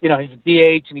 he's a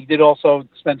DH, and he did also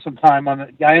spend some time on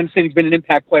it. I understand he's been an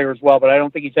impact player as well, but I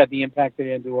don't think he's had the impact that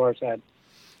Andujar's had.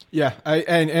 Yeah,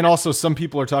 and also some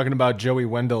people are talking about Joey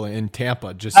Wendell in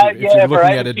Tampa, just if you're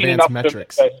looking at advanced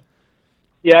metrics.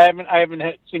 Yeah, I haven't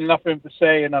seen enough of him to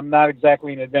say, and I'm not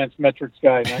exactly an advanced metrics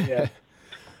guy, not yet.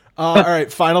 All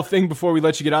right, final thing before we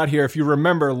let you get out here. If you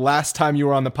remember, last time you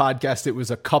were on the podcast, it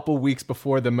was a couple weeks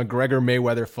before the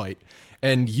McGregor-Mayweather fight,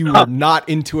 and you were not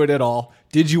into it at all.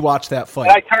 Did you watch that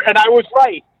fight? And I was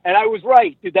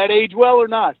right. Did that age well or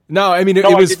not? No,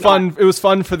 it was fun. Not. It was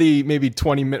fun for the maybe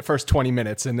first 20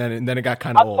 minutes, and then it got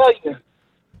kind of old.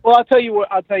 I'll tell you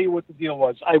what the deal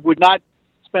was. I would not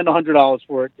spend $100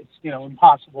 for it. It's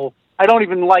impossible. I don't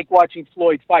even like watching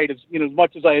Floyd fight as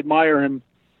much as I admire him,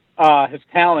 his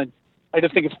talent. I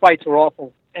just think his fights are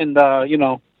awful, and I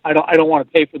don't want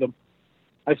to pay for them.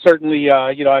 I certainly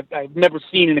I've never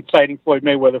seen an exciting Floyd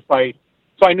Mayweather fight,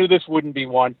 so I knew this wouldn't be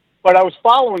one. But I was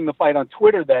following the fight on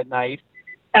Twitter that night,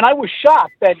 and I was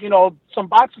shocked that some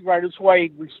boxing writers who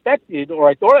I respected or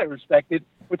I thought I respected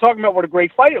were talking about what a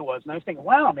great fight it was, and I was thinking,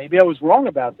 wow, maybe I was wrong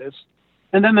about this.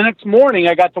 And then the next morning,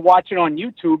 I got to watch it on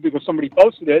YouTube because somebody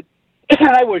posted it, And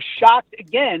I was shocked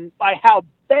again by how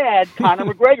bad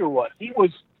Conor McGregor was. He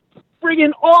was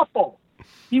friggin' awful.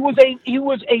 He was a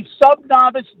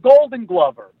sub-novice Golden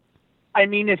Glover. I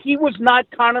mean, if he was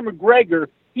not Conor McGregor,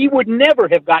 he would never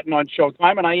have gotten on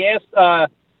Showtime. And I asked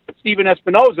Stephen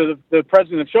Espinoza, the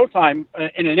president of Showtime,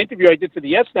 in an interview I did for the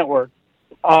Yes Network,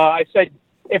 I said,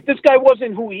 if this guy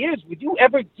wasn't who he is, would you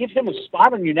ever give him a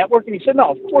spot on your network? And he said,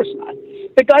 no, of course not.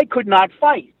 The guy could not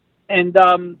fight. And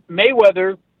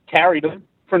Mayweather carried him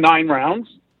for 9 rounds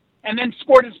and then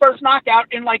scored his first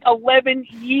knockout in like 11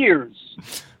 years.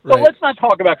 So let's not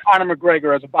talk about Conor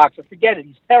McGregor as a boxer. Forget it.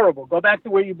 He's terrible. Go back to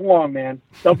where you belong, man.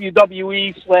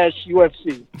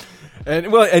 WWE/UFC.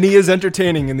 And he is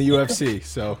entertaining in the UFC,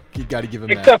 so you got to give him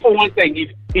that. Except for one thing, he's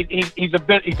a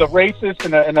racist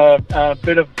and a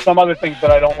bit of some other things that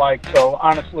I don't like. So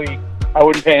honestly, I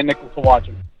wouldn't pay a nickel to watch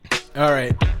him. All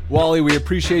right, Wally, we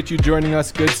appreciate you joining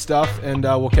us. Good stuff, and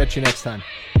we'll catch you next time.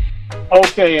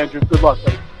 Okay, Andrew. Good luck,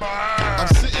 buddy. I'm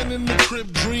sitting in the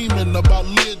crib dreaming about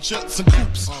Learjets and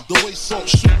coops, the way Salt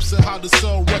shoots and how to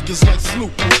sell records like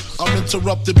Snoop. I'm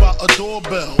interrupted by a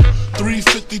doorbell,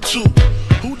 3:52.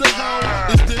 Who the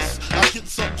hell is this? I get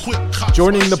some quick cops.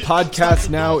 Joining the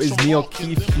podcast now is Neil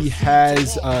Keefe. He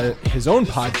has his own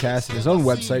podcast and his own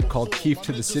website called Keefe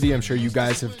to the City. I'm sure you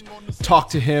guys have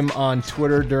talked to him on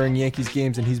Twitter during Yankees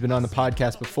games, and he's been on the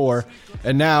podcast before.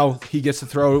 And now he gets to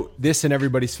throw this in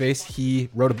everybody's face. He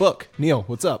wrote a book. Neil,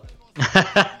 what's up?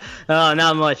 Oh,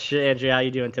 not much, Andrew. How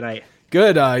you doing tonight?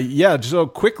 Good. Yeah, so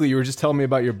quickly, you were just telling me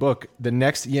about your book, The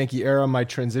Next Yankee Era, My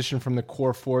Transition from the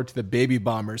Core Four to the Baby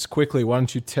Bombers. Quickly, why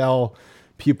don't you tell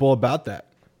people about that?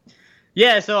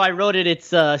 Yeah, so I wrote it. It's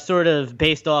sort of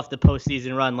based off the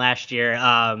postseason run last year.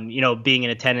 Being in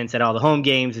attendance at all the home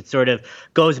games, it sort of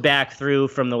goes back through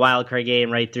from the wild card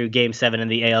game right through Game 7 of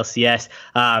the ALCS,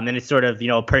 and it's sort of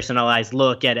a personalized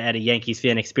look at a Yankees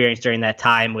fan experience during that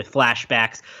time with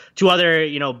flashbacks to other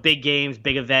big games,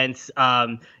 big events.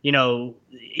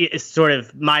 It's sort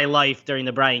of my life during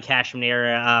the Brian Cashman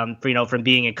era. From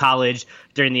being in college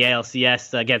during the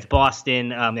ALCS against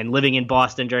Boston and living in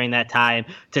Boston during that time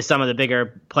to some of the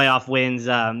bigger playoff wins,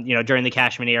 during the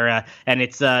Cashman era. And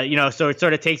it's, so it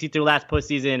sort of takes you through last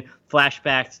postseason,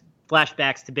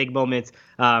 flashbacks to big moments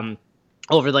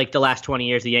over like the last 20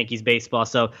 years of Yankees baseball.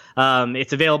 So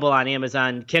it's available on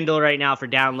Amazon Kindle right now for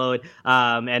download.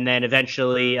 And then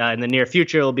eventually in the near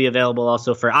future, it'll be available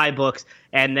also for iBooks.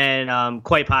 And then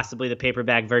quite possibly the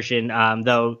paperback version,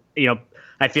 though,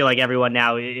 I feel like everyone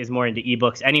now is more into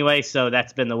ebooks anyway. So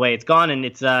that's been the way it's gone. And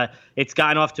it's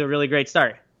gotten off to a really great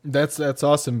start. That's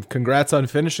awesome. Congrats on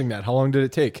finishing that. How long did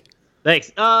it take?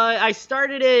 Thanks. I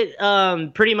started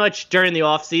it pretty much during the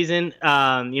off season,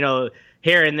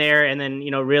 here and there, and then,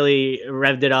 really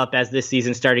revved it up as this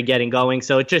season started getting going.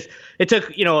 So it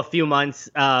took, a few months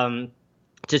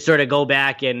to sort of go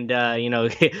back and,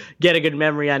 get a good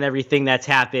memory on everything that's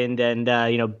happened and,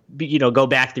 go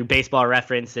back through Baseball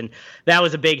Reference. And that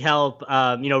was a big help,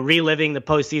 reliving the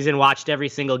postseason, watched every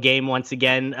single game once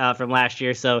again from last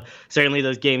year. So certainly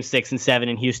those games 6 and 7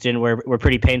 in Houston were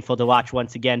pretty painful to watch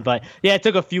once again. But yeah, it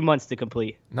took a few months to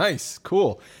complete. Nice.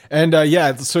 Cool. And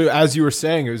so as you were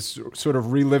saying, it was sort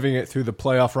of reliving it through the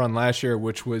playoff run last year,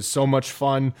 which was so much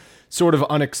fun, sort of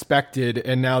unexpected.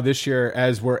 And now this year,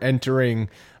 as we're entering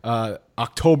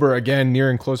October again,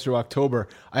 nearing closer to October,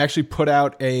 I actually put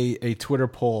out a Twitter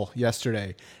poll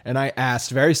yesterday, and I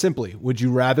asked very simply, would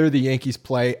you rather the Yankees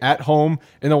play at home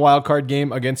in the wild card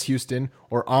game against Houston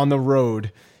or on the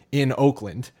road in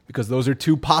Oakland? Because those are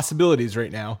two possibilities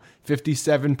right now.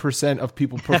 57% of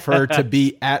people prefer to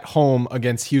be at home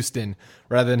against Houston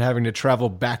rather than having to travel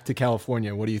back to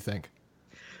California. What do you think?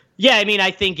 Yeah, I mean, I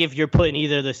think if you're put in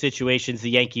either of those situations, the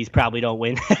Yankees probably don't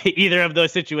win either of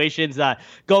those situations.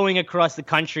 Going across the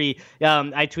country,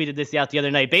 I tweeted this out the other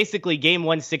night. Basically, game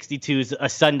 162 is a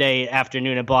Sunday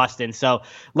afternoon in Boston. So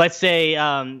let's say,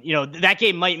 that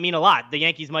game might mean a lot. The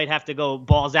Yankees might have to go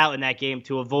balls out in that game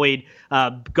to avoid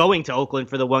going to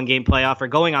Oakland for the one-game playoff or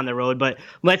going on the road. But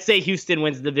let's say Houston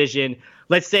wins the division.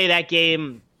 Let's say that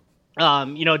game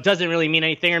doesn't really mean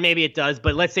anything, or maybe it does,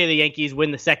 but let's say the Yankees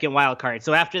win the second wild card.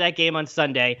 So after that game on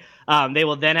Sunday, they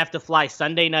will then have to fly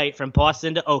Sunday night from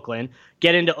Boston to Oakland,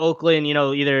 get into Oakland,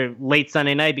 either late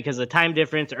Sunday night because of the time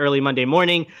difference, early Monday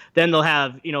morning. Then they'll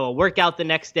have, a workout the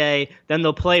next day. Then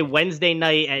they'll play Wednesday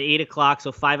night at 8 o'clock,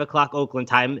 so 5 o'clock Oakland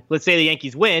time. Let's say the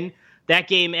Yankees win. That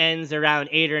game ends around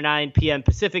 8 or 9 p.m.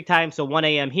 Pacific time, so 1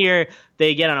 a.m. here.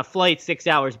 They get on a flight 6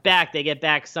 hours back. They get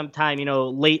back sometime,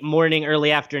 late morning,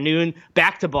 early afternoon,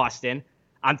 back to Boston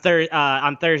on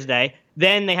Thursday.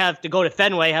 Then they have to go to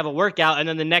Fenway, have a workout, and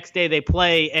then the next day they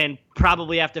play and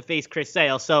probably have to face Chris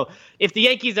Sale. So if the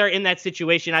Yankees are in that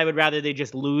situation, I would rather they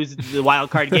just lose the wild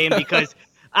card game because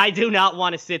I do not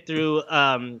want to sit through.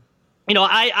 I'm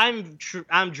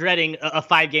dreading a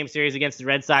 5-game series against the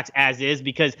Red Sox as is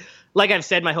because, like I've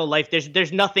said my whole life,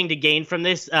 there's nothing to gain from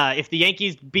this. If the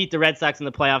Yankees beat the Red Sox in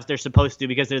the playoffs, they're supposed to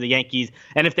because they're the Yankees.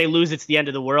 And if they lose, it's the end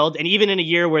of the world. And even in a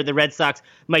year where the Red Sox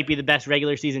might be the best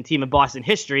regular season team in Boston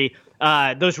history,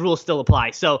 those rules still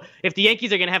apply. So if the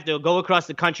Yankees are going to have to go across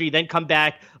the country, then come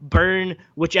back, burn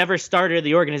whichever starter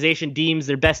the organization deems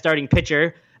their best starting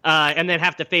pitcher, and then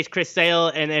have to face Chris Sale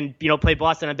and then play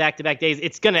Boston on back-to-back days,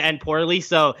 it's going to end poorly.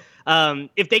 So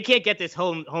if they can't get this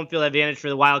home field advantage for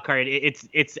the wild card,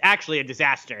 it's actually a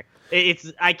disaster.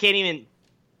 I can't even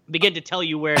begin to tell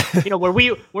you where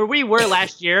where we were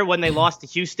last year when they lost to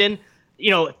Houston.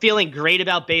 Feeling great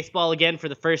about baseball again for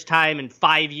the first time in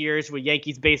 5 years with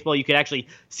Yankees baseball. You could actually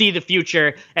see the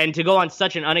future, and to go on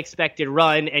such an unexpected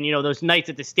run. And, those nights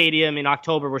at the stadium in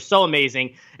October were so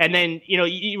amazing. And then,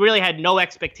 you really had no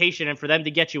expectation. And for them to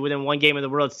get you within one game of the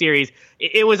World Series,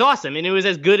 it was awesome. And it was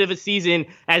as good of a season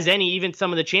as any, even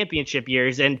some of the championship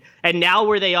years. And now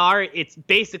where they are, it's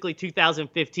basically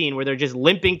 2015 where they're just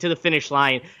limping to the finish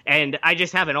line. And I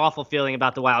just have an awful feeling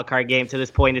about the wild card game to this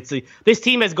point. This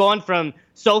team has gone from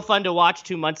so fun to watch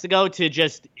 2 months ago to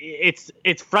just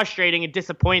it's frustrating and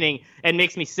disappointing and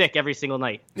makes me sick every single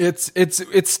night. It's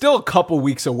still a couple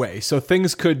weeks away, so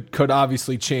things could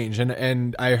obviously change.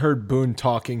 And I heard Boone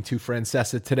talking to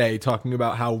Francesa today, talking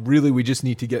about how really we just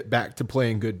need to get back to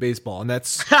playing good baseball, and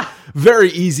that's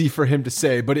very easy for him to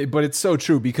say, but it's so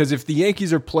true, because if the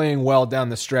Yankees are playing well down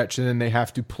the stretch and then they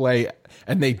have to play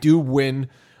and they do win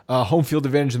home field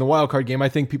advantage in the wild card game, I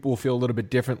think people will feel a little bit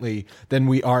differently than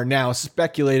we are now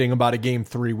speculating about a game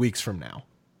 3 weeks from now.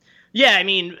 Yeah, I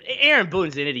mean, Aaron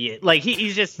Boone's an idiot. Like,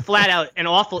 he's just flat out an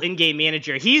awful in-game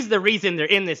manager. He's the reason they're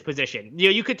in this position.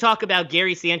 You could talk about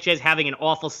Gary Sanchez having an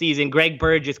awful season, Greg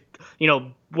Bird just,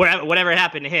 whatever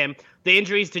happened to him, the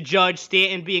injuries to Judge,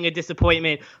 Stanton being a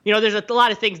disappointment. There's a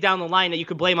lot of things down the line that you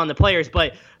could blame on the players,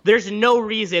 but there's no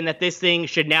reason that this thing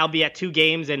should now be at 2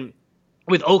 games. And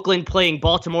with Oakland playing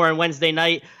Baltimore on Wednesday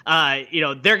night,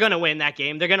 they're going to win that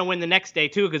game. They're going to win the next day,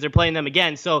 too, because they're playing them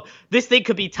again. So this thing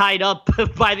could be tied up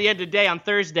by the end of the day on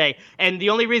Thursday. And the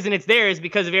only reason it's there is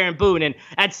because of Aaron Boone. And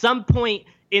at some point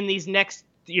in these next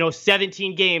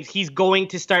 17 games, he's going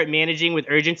to start managing with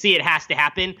urgency. It has to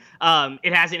happen.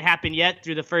 It hasn't happened yet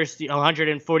through the first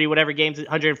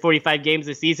 145 games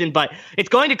this season, but it's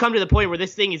going to come to the point where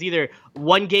this thing is either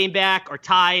 1 game back or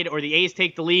tied, or the A's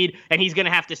take the lead, and he's going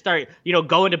to have to start,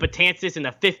 going to Betances in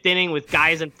the 5th inning with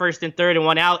guys in 1st and 3rd and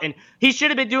 1 out. And he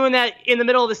should have been doing that in the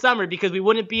middle of the summer, because we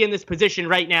wouldn't be in this position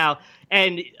right now.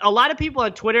 And a lot of people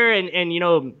on Twitter and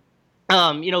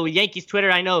Yankees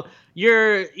Twitter, I know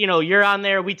you're on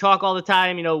there. We talk all the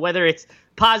time, whether it's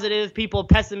positive people,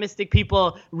 pessimistic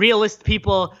people, realist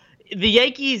people. The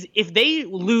Yankees, if they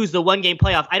lose the 1-game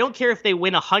playoff, I don't care if they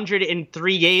win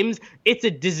 103 games. It's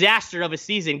a disaster of a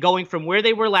season, going from where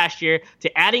they were last year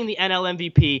to adding the NL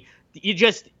MVP.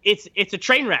 It's a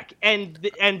train wreck. And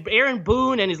Aaron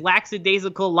Boone and his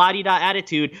lackadaisical la-di-da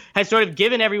attitude has sort of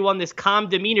given everyone this calm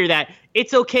demeanor that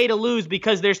it's okay to lose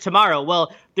because there's tomorrow.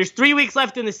 Well, there's 3 weeks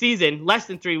left in the season, less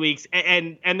than 3 weeks,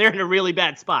 and they're in a really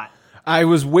bad spot. I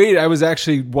was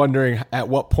actually wondering at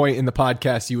what point in the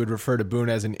podcast you would refer to Boone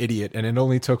as an idiot, and it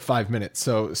only took 5 minutes.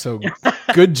 So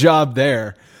good job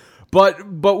there. But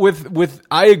with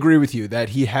I agree with you that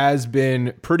he has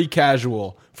been pretty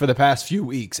casual for the past few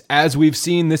weeks as we've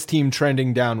seen this team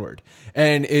trending downward.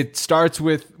 And it starts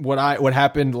with what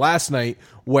happened last night,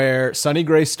 where Sonny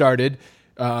Gray started,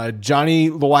 Johnny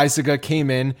Loaisiga came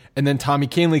in, and then Tommy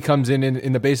Kahnle comes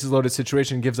in the bases loaded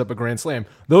situation and gives up a grand slam.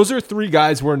 Those are 3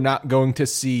 guys we're not going to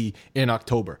see in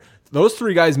October. Those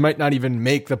 3 guys might not even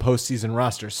make the postseason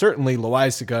roster. Certainly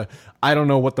Loaisiga, I don't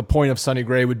know what the point of Sonny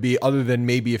Gray would be, other than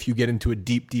maybe if you get into a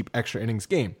deep extra innings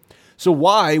game. So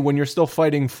why, when you're still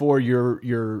fighting for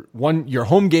your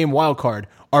home game wild card,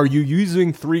 are you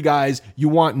using 3 guys you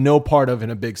want no part of in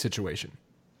a big situation?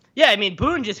 Yeah, I mean,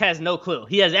 Boone just has no clue.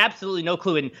 He has absolutely no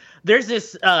clue. And there's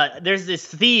this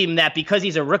theme that because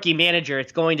he's a rookie manager,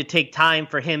 it's going to take time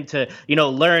for him to,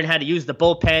 learn how to use the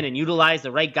bullpen and utilize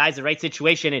the right guys, the right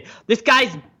situation. And this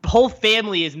guy's whole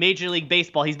family is Major League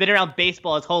Baseball. He's been around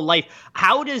baseball his whole life.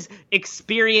 How does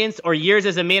experience or years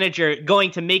as a manager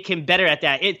going to make him better at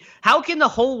that? How can the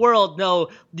whole world know,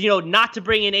 not to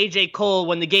bring in AJ Cole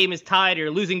when the game is tied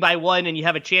or losing by 1 and you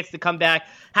have a chance to come back?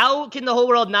 How can the whole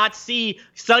world not see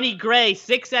Sonny Gray,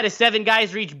 6 out of 7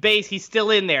 guys reach base? He's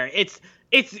still in there.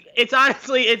 It's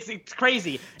honestly it's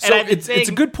crazy. So it's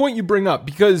a good point you bring up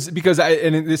because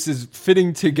this is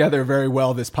fitting together very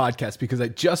well, this podcast, because I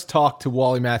just talked to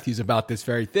Wally Matthews about this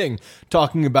very thing,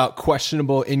 talking about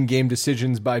questionable in-game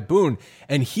decisions by Boone,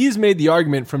 and he's made the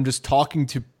argument from just talking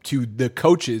to the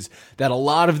coaches that a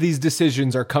lot of these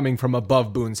decisions are coming from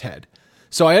above Boone's head.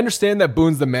 So I understand that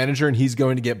Boone's the manager and he's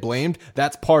going to get blamed.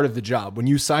 That's part of the job. When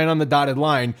you sign on the dotted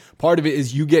line, part of it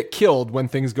is you get killed when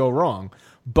things go wrong.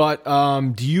 But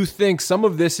do you think some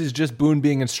of this is just Boone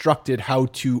being instructed how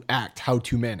to act, how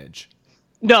to manage?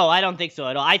 No, I don't think so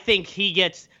at all. I think he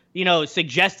gets,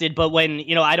 suggested, but when,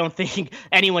 I don't think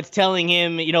anyone's telling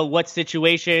him, what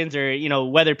situations or,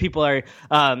 whether people are,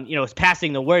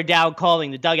 passing the word down,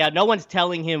 calling the dugout. No one's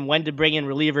telling him when to bring in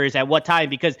relievers at what time,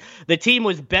 because the team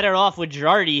was better off with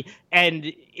Girardi,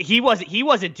 and he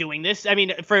wasn't doing this. I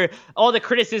mean, for all the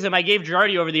criticism I gave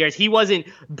Girardi over the years, he wasn't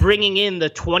bringing in the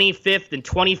 25th and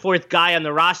 24th guy on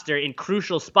the roster in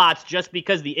crucial spots just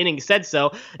because the inning said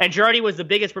so. And Girardi was the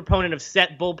biggest proponent of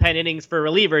set bullpen innings for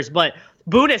relievers, but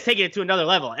Boone has taken it to another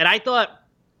level. And I thought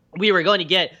we were going to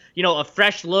get, a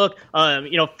fresh look,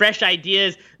 fresh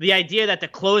ideas. The idea that the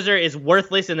closer is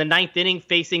worthless in the ninth inning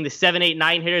facing the 7, 8,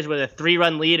 9 hitters with a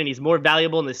 3-run lead, and he's more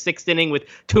valuable in the sixth inning with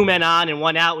 2 men on and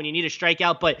 1 out when you need a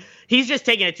strikeout. But he's just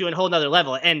taking it to a whole nother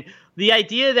level. And the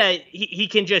idea that he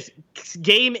can just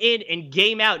game in and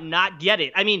game out and not get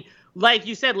it. I mean, like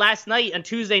you said last night on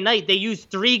Tuesday night, they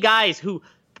used 3 guys who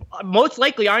most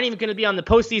likely aren't even going to be on the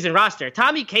postseason roster.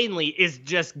 Tommy Kahnle is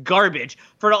just garbage.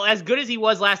 For as good as he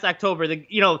was last October,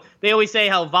 they always say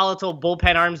how volatile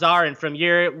bullpen arms are, and from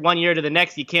one year to the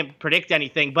next, you can't predict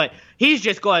anything. But he's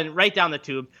just going right down the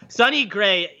tube. Sonny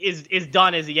Gray is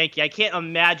done as a Yankee. I can't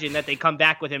imagine that they come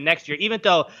back with him next year, even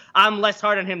though I'm less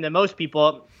hard on him than most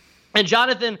people. And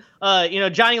Jonathan,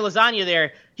 Johnny Lasagna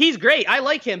there, he's great. I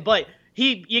like him, but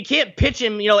you can't pitch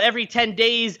him, every 10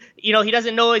 days. He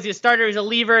doesn't know he's a starter, he's a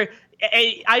reliever.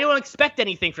 I don't expect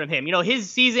anything from him.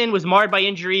 His season was marred by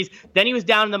injuries. Then he was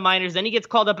down in the minors. Then he gets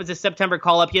called up as a September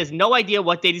call-up. He has no idea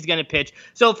what date he's going to pitch.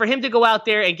 So for him to go out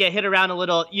there and get hit around a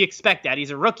little, you expect that. He's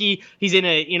a rookie. He's in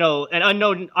an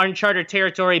unknown, uncharted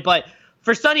territory. But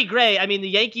for Sonny Gray, I mean, the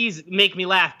Yankees make me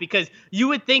laugh because you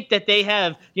would think that they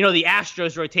have, the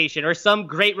Astros rotation or some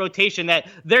great rotation that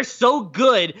they're so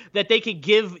good that they could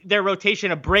give their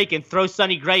rotation a break and throw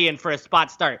Sonny Gray in for a spot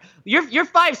start. Your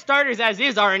 5 starters as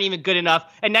is aren't even good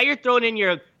enough, and now you're throwing in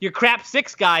your crap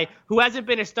 6 guy who hasn't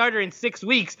been a starter in 6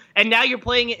 weeks, and now you're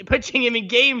pitching him in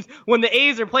games when the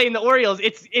A's are playing the Orioles.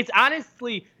 It's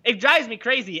honestly, it drives me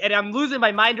crazy, and I'm losing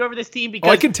my mind over this team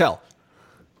because I can tell.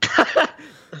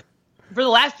 For the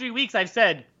last 3 weeks, I've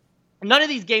said none of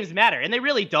these games matter, and they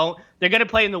really don't. They're going to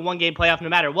play in the one-game playoff no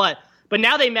matter what. But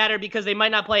now they matter because they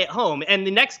might not play at home. And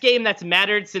the next game that's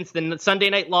mattered since the Sunday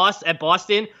night loss at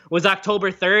Boston was October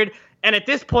 3rd. And at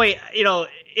this point,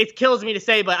 it kills me to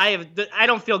say, but I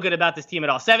don't feel good about this team at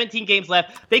all. 17 games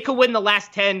left. They could win the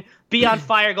last 10, be on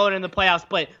fire going into the playoffs,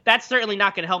 but that's certainly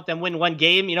not going to help them win one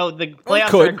game. The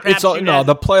playoffs are a crapshoot.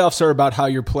 The playoffs are about how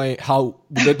you're playing, how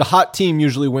the hot team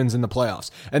usually wins in the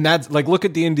playoffs. And that's like, look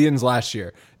at the Indians last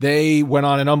year. They went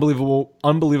on an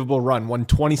unbelievable run, won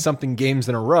 20-something games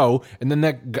in a row, and then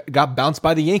that got bounced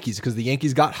by the Yankees because the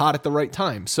Yankees got hot at the right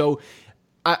time. So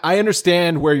I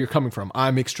understand where you're coming from.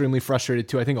 I'm extremely frustrated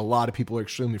too. I think a lot of people are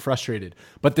extremely frustrated.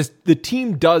 But the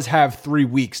team does have 3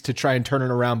 weeks to try and turn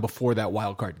it around before that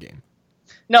wild card game.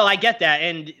 No, I get that.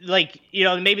 And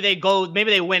maybe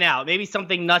they win out. Maybe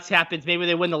something nuts happens. Maybe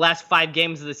they win the last 5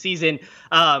 games of the season.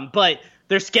 But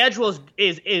their schedule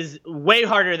is way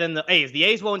harder than the A's. The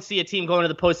A's won't see a team going to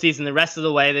the postseason the rest of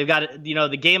the way. They've got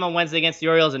the game on Wednesday against the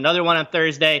Orioles, another one on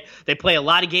Thursday. They play a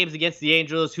lot of games against the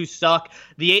Angels, who suck.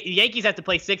 The Yankees have to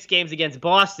play 6 games against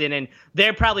Boston, and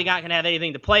they're probably not going to have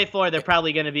anything to play for. They're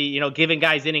probably going to be giving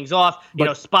guys innings off,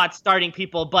 spot starting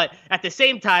people. But at the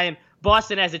same time,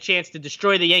 Boston has a chance to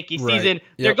destroy the Yankee season. Yep.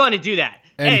 They're going to do that.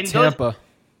 And Tampa.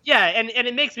 And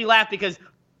it makes me laugh because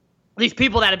these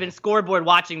people that have been scoreboard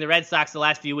watching the Red Sox the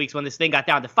last few weeks when this thing got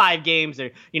down to 5 games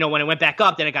or, when it went back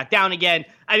up, then it got down again.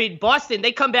 I mean, Boston,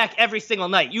 they come back every single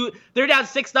night. They're down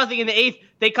 6-0 in the 8th.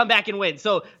 They come back and win.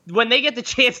 So when they get the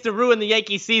chance to ruin the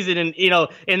Yankees season and,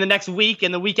 in the next week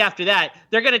and the week after that,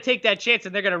 they're going to take that chance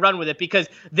and they're going to run with it because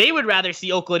they would rather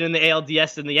see Oakland in the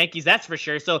ALDS than the Yankees. That's for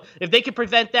sure. So if they can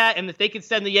prevent that and if they can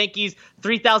send the Yankees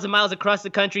 3,000 miles across the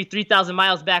country, 3,000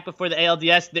 miles back before the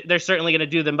ALDS, they're certainly going to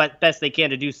do the best they can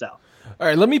to do so. All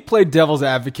right, let me play devil's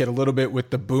advocate a little bit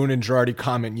with the Boone and Girardi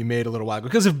comment you made a little while ago.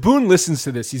 Because if Boone listens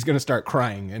to this, he's going to start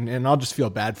crying, and I'll just feel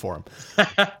bad for him.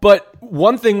 But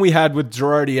one thing we had with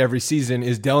Girardi every season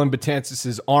is Dellin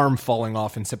Betances' arm falling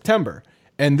off in September.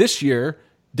 And this year,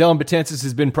 Dellin Betances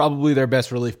has been probably their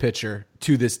best relief pitcher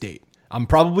to this date. I'm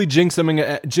probably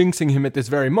jinxing him at this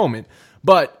very moment,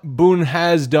 but Boone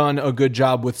has done a good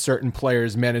job with certain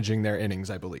players managing their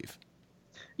innings, I believe.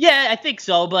 Yeah, I think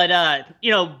so, but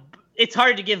it's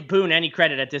hard to give Boone any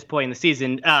credit at this point in the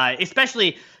season,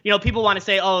 especially, people want to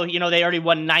say, they already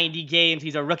won 90 games.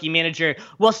 He's a rookie manager.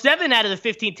 Well, 7 out of the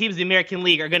 15 teams in the American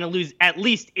League are going to lose at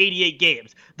least 88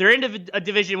 games. They're in a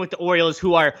division with the Orioles,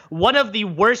 who are one of the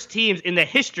worst teams in the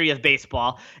history of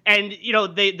baseball. And,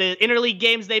 the interleague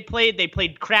games they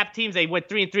played crap teams. They went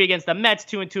 3-3 against the Mets,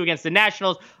 2-2 against the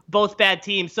Nationals, both bad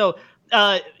teams. So,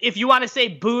 if you want to say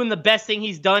Boone, the best thing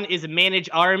he's done is manage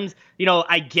arms,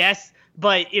 I guess.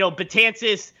 But,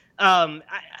 Betances,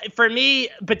 for me,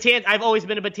 I've always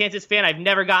been a Betances fan. I've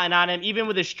never gotten on him. Even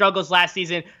with his struggles last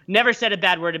season, never said a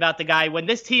bad word about the guy. When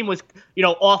this team was,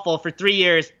 awful for 3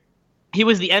 years, he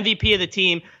was the MVP of the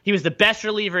team. He was the best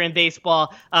reliever in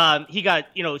baseball. He got,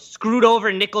 screwed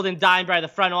over, nickeled and dimed by the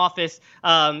front office,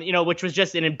 which was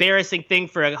just an embarrassing thing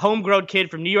for a homegrown kid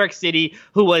from New York City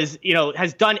who was,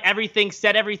 has done everything,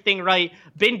 said everything right,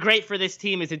 been great for this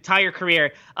team his entire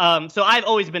career. So I've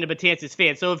always been a Betances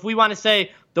fan. So if we want to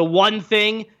say the one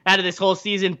thing out of this whole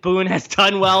season Boone has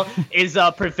done well is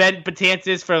prevent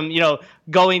Betances from,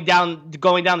 going down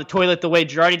the toilet the way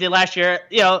Girardi did last year,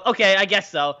 okay, I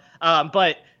guess so.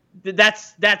 But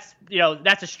that's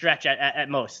a stretch at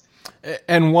most.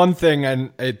 And one thing,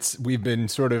 and we've been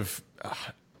sort of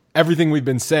everything we've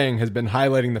been saying has been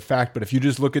highlighting the fact, but if you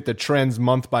just look at the trends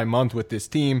month by month with this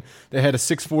team, they had a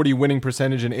 640 winning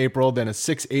percentage in April, then a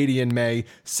 680 in May,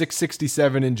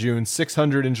 667 in June,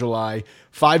 600 in July,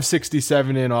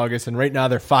 567 in August, and right now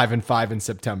they're 5-5 in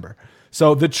September.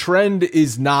 So the trend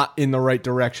is not in the right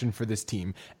direction for this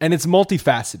team, and it's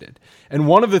multifaceted. And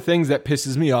one of the things that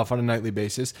pisses me off on a nightly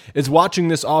basis is watching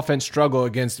this offense struggle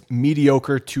against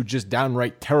mediocre to just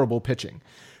downright terrible pitching.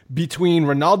 Between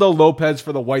Ronaldo Lopez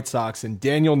for the White Sox and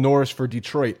Daniel Norris for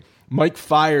Detroit, Mike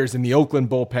Fiers in the Oakland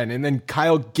bullpen, and then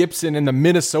Kyle Gibson in the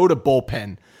Minnesota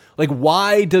bullpen. Like,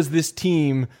 why does this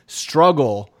team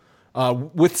struggle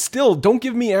with still, don't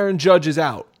give me Aaron Judge is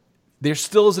out. There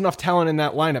still is enough talent in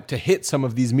that lineup to hit some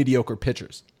of these mediocre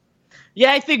pitchers.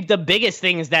 Yeah, I think the biggest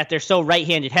thing is that they're so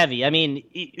right-handed heavy. I mean,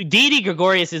 Didi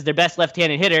Gregorius is their best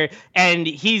left-handed hitter, and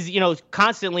he's,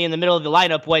 constantly in the middle of the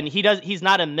lineup when he's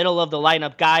not a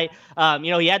middle-of-the-lineup guy.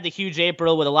 He had the huge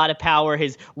April with a lot of power.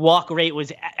 His walk rate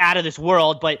was out of this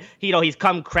world, but, he's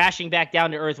come crashing back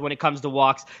down to earth when it comes to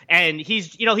walks. And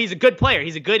he's a good player.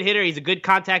 He's a good hitter. He's a good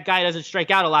contact guy. Doesn't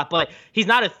strike out a lot, but he's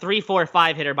not a 3, 4,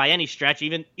 5 hitter by any stretch,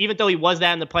 even though he was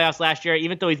that in the playoffs last year,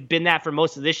 even though he's been that for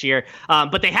most of this year.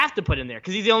 But they have to put in there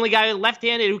because he's the only guy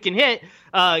left-handed who can hit.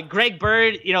 Greg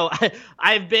Bird,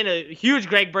 I've been a huge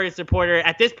Greg Bird supporter.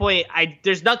 At this point,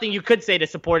 there's nothing you could say to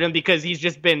support him because he's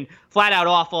just been flat out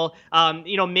awful.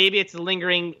 Maybe it's the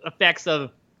lingering effects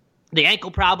of the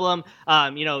ankle problem.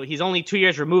 He's only 2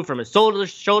 years removed from his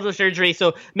shoulder surgery.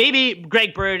 So maybe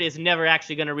Greg Bird is never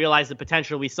actually going to realize the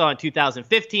potential we saw in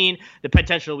 2015, the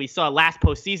potential we saw last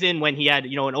postseason when he had,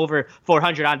 an over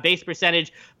 400 on base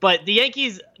percentage. But the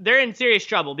Yankees, they're in serious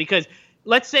trouble because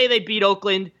let's say they beat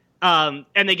Oakland and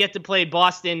they get to play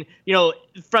Boston.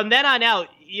 From then on out,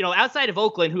 outside of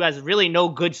Oakland, who has really no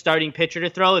good starting pitcher to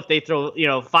throw, if they throw,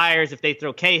 Fiers, if they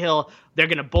throw Cahill, they're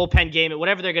going to bullpen game it,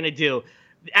 whatever they're going to do.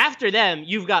 After them,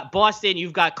 you've got Boston,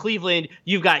 you've got Cleveland,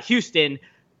 you've got Houston.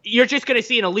 You're just going to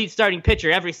see an elite starting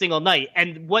pitcher every single night.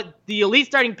 And what the elite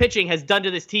starting pitching has done to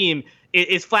this team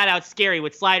is flat out scary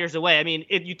with sliders away. I mean,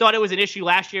 if you thought it was an issue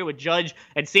last year with Judge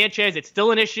and Sanchez, it's still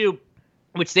an issue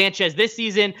with Sanchez this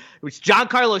season, which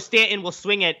Giancarlo Stanton will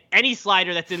swing at any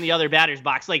slider that's in the other batter's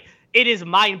box. Like, it is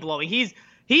mind-blowing.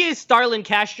 He is Starlin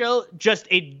Castro, just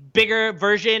a bigger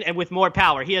version and with more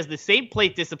power. He has the same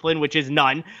plate discipline, which is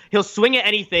none. He'll swing at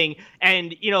anything.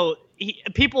 And,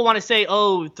 people want to say,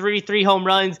 33 home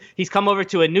runs. He's come over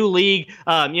to a new league.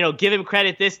 Give him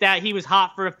credit, this, that. He was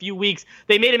hot for a few weeks.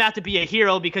 They made him out to be a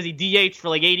hero because he DH'd for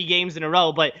like 80 games in a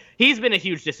row. But he's been a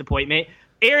huge disappointment.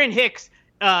 Aaron Hicks,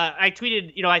 I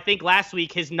tweeted, I think last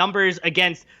week, his numbers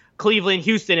against Cleveland,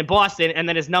 Houston, and Boston, and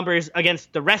then his numbers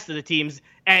against the rest of the teams.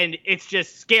 And it's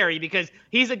just scary because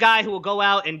he's a guy who will go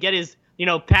out and get his,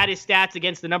 pad his stats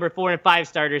against the number 4 and 5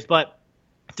 starters. But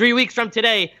 3 weeks from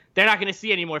today, they're not going to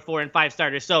see any more 4 and 5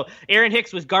 starters. So Aaron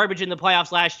Hicks was garbage in the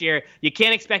playoffs last year. You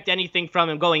can't expect anything from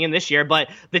him going in this year, but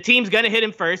the team's going to hit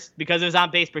him first because of his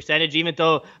on-base percentage, even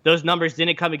though those numbers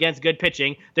didn't come against good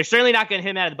pitching. They're certainly not going to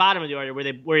hit him at the bottom of the order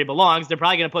where he belongs. They're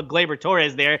probably going to put Gleyber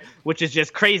Torres there, which is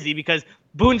just crazy because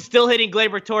Boone's still hitting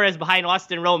Gleyber Torres behind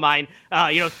Austin Romine,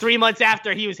 3 months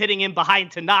after he was hitting him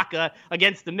behind Tanaka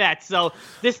against the Mets. So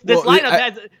this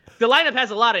lineup the lineup has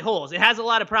a lot of holes. It has a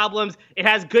lot of problems. It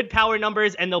has good power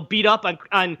numbers, and they'll beat up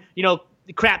on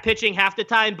crap pitching half the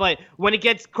time. But when it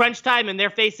gets crunch time and they're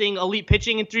facing elite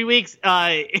pitching in 3 weeks,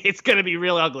 it's going to be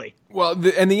real ugly. Well,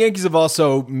 and the Yankees have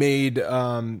also made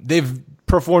they've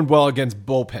performed well against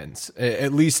bullpens.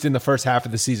 At least in the first half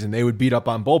of the season, they would beat up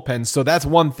on bullpens. So that's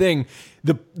one thing.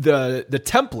 The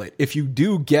template, if you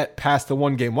do get past the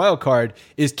 1-game wild card,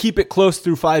 is keep it close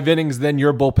through 5 innings, then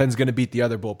your bullpen's going to beat the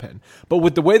other bullpen. But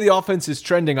with the way the offense is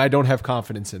trending, I don't have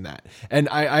confidence in that. And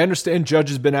I understand Judge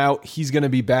has been out. He's going to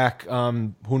be back,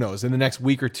 who knows, in the next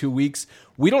week or 2 weeks.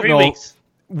 We don't know. 3 weeks.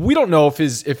 We don't know if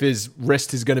his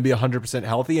wrist is going to be 100%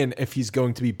 healthy and if he's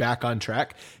going to be back on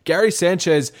track. Gary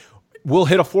Sanchez will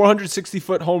hit a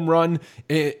 460-foot home run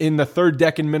in the third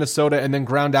deck in Minnesota and then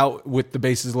ground out with the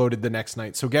bases loaded the next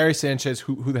night. So Gary Sanchez,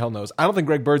 who the hell knows? I don't think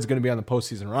Greg Bird's going to be on the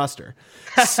postseason roster.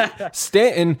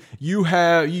 Stanton, you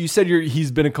said he's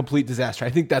been a complete disaster.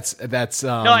 I think that's.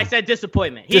 No, I said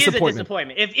disappointment. He is a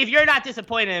disappointment. If you're not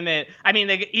disappointed in him, I mean,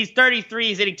 he's 33.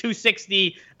 He's hitting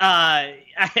 260.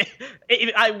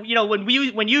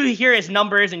 When you hear his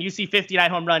numbers and you see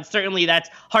 59 home runs, certainly that's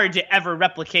hard to ever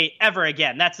replicate ever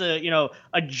again. That's a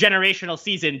generational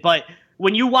season. But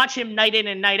when you watch him night in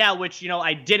and night out, which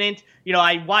I didn't,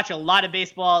 I watch a lot of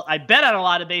baseball. I bet on a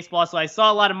lot of baseball, so I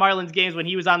saw a lot of Marlins games when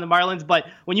he was on the Marlins. But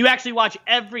when you actually watch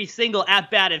every single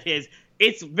at bat of his,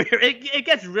 it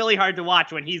gets really hard to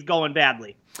watch when he's going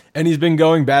badly. And he's been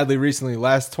going badly recently.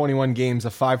 Last 21 games, a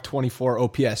 524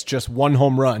 OPS, just 1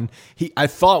 home run. I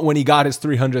thought when he got his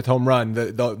 300th home run,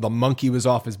 the monkey was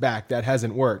off his back. That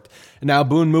hasn't worked. And now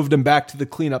Boone moved him back to the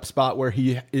cleanup spot where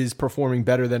he is performing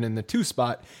better than in the 2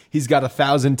 spot. He's got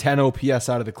 1,010 OPS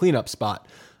out of the cleanup spot.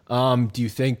 Do you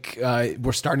think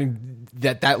we're starting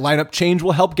that lineup change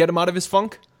will help get him out of his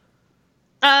funk?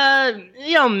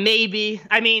 Maybe.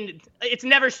 I mean, it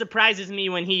never surprises me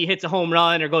when he hits a home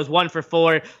run or goes 1 for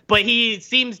 4, but he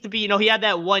seems to be, he had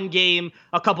that one game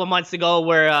a couple months ago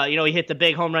where, he hit the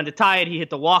big home run to tie it. He hit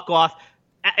the walk-off.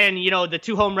 And, the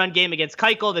 2 home run game against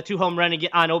Keuchel, the 2 home run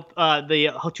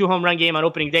the 2 home run game on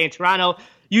opening day in Toronto.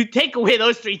 You take away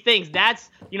those 3 things, that's,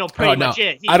 pretty much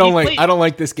it. I don't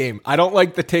like this game. I don't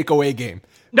like the takeaway game.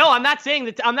 No, I'm not saying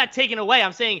that. I'm not taking away.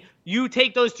 I'm saying you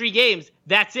take those 3 games.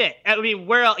 That's it. I mean,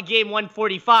 we're at game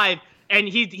 145, and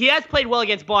he has played well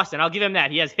against Boston. I'll give him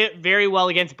that. He has hit very well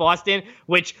against Boston,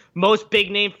 which most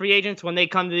big-name free agents, when they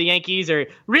come to the Yankees, or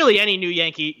really any new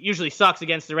Yankee, usually sucks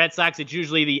against the Red Sox. It's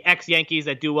usually the ex-Yankees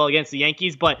that do well against the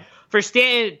Yankees. But for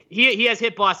Stanton, he has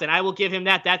hit Boston. I will give him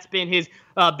that. That's been his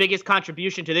biggest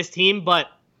contribution to this team. But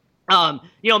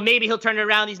maybe he'll turn it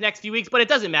around these next few weeks, but it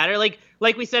doesn't matter.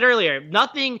 Like we said earlier,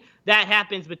 nothing that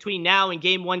happens between now and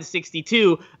game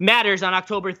 162 matters on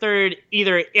October 3rd,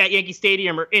 either at Yankee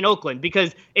Stadium or in Oakland,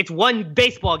 because it's one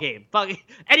baseball game.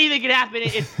 Anything can happen.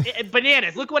 It's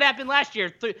bananas. Look what happened last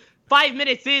year. 5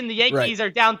 minutes in, the Yankees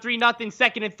are down 3-0,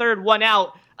 second and third, 1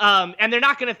 out. And they're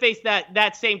not going to face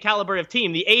that same caliber of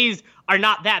team. The A's are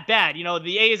not that bad.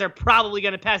 The A's are probably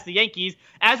going to pass the Yankees.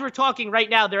 As we're talking right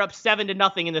now, they're up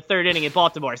 7-0 in the third inning in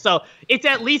Baltimore. So it's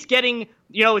at least getting,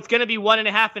 it's going to be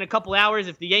 1.5 in a couple hours.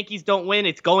 If the Yankees don't win,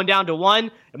 it's going down to 1.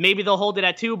 Maybe they'll hold it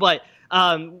at 2. But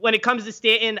when it comes to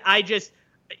Stanton, I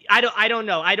don't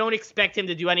know. I don't expect him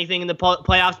to do anything in the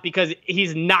playoffs because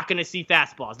he's not going to see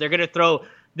fastballs. They're going to throw.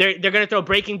 They're going to throw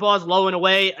breaking balls low and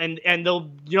away, and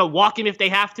they'll walk him if they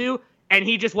have to, and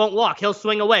he just won't walk. He'll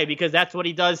swing away because that's what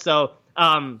he does. So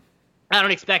I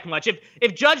don't expect much.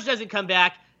 If Judge doesn't come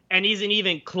back and he's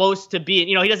even close to being,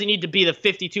 he doesn't need to be the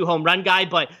 52 home run guy,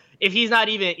 but if he's not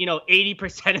even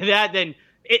 80% of that, then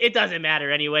it doesn't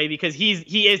matter anyway because he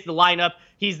is the lineup.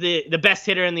 He's the best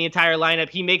hitter in the entire lineup.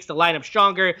 He makes the lineup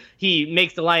stronger. He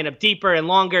makes the lineup deeper and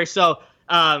longer. So.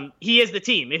 He is the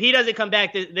team. If he doesn't come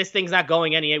back, this thing's not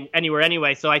going anywhere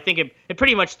anyway. So I think it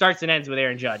pretty much starts and ends with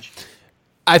Aaron Judge.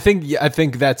 I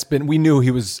think that's been. We knew he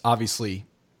was obviously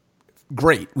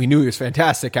great. We knew he was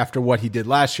fantastic after what he did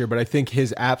last year, but I think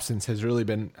his absence has really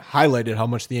been highlighted how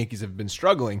much the Yankees have been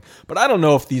struggling. But I don't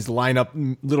know if these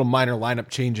little minor lineup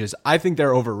changes, I think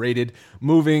they're overrated.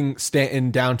 Moving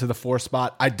Stanton down to the 4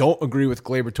 spot, I don't agree with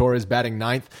Gleyber Torres batting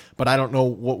 9th, but I don't know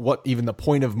what even the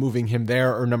point of moving him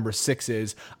there or number 6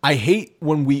 is. I hate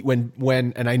when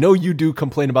and I know you do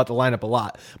complain about the lineup a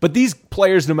lot, but these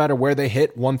players, no matter where they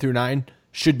hit 1 through 9,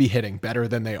 should be hitting better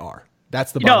than they are.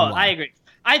 That's the bottom line. I agree.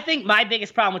 I think my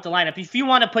biggest problem with the lineup, if you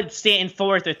want to put Stanton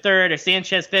 4th or 3rd or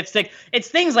Sanchez 5th, 6th, it's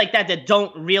things like that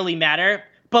don't really matter.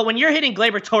 But when you're hitting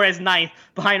Gleyber Torres 9th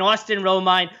behind Austin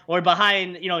Romine or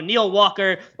behind Neil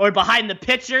Walker or behind the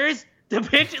pitchers,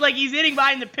 like he's hitting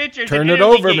behind the pitchers. Turn it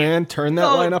over, man. Turn that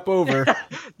lineup over.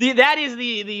 That is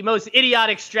the most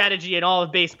idiotic strategy in all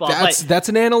of baseball. That's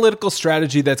an analytical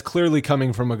strategy that's clearly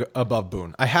coming from above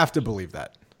Boone. I have to believe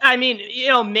that. I mean,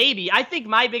 maybe. I think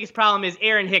my biggest problem is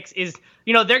Aaron Hicks is,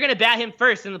 they're going to bat him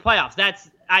first in the playoffs. That's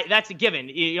a given.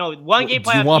 One game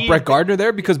playoff. Do you want Brett Gardner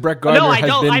there? Because Brett Gardner has been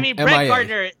MIA. No, I mean, Brett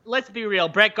Gardner, let's be real.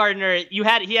 Brett Gardner, he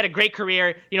had a great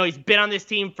career. He's been on this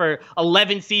team for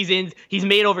 11 seasons. He's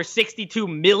made over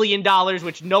 $62 million,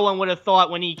 which no one would have thought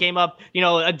when he came up,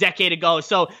 a decade ago.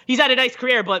 So he's had a nice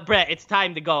career, but Brett, it's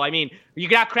time to go. I mean, you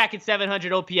got cracking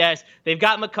 700 OPS. They've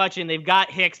got McCutchen. They've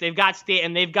got Hicks. They've got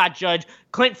Stanton. They've got Judge.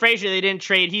 Clint Frazier, they didn't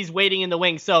trade. He's waiting in the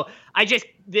wings. So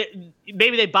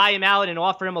maybe they buy him out and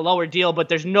offer him a lower deal, but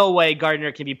there's no way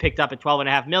Gardner can be picked up at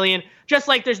 $12.5 million. Just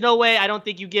like there's no way I don't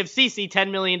think you give CeCe $10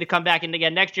 million to come back in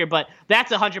again next year, but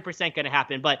that's 100% going to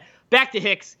happen. But back to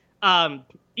Hicks, I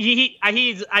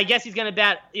guess he's going to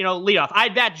bat leadoff.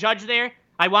 I'd bat Judge there.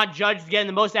 I want Judge getting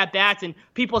the most at bats, and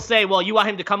people say, well, you want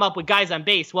him to come up with guys on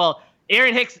base. Well,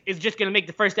 Aaron Hicks is just going to make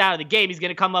the first out of the game. He's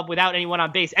going to come up without anyone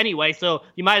on base anyway, so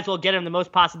you might as well get him the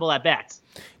most possible at bats.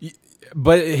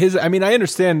 But I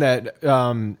understand that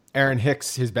Aaron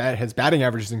Hicks, his batting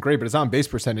average isn't great, but his on base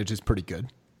percentage is pretty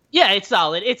good. Yeah, it's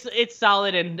solid. It's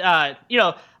solid, and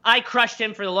I crushed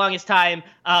him for the longest time,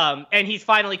 and he's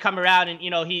finally come around, and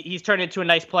he's turned into a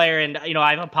nice player, and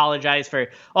I've apologized for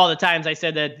all the times I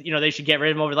said that they should get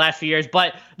rid of him over the last few years.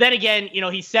 But then again,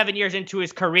 he's 7 years into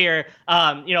his career.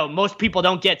 Most people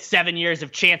don't get 7 years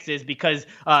of chances because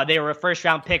they were a first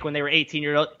round pick when they were 18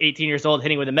 years old,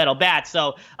 hitting with a metal bat.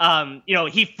 So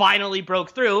he finally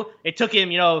broke through. It took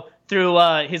him through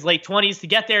his late 20s to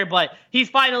get there, but he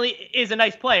finally is a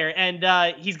nice player,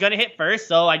 and he's going to hit first,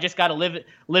 so I just got to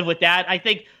live with that. I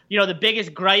think, the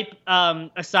biggest gripe,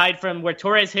 aside from where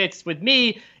Torres hits with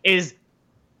me, is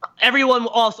everyone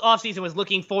all offseason was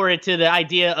looking forward to the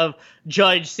idea of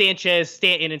Judge, Sanchez,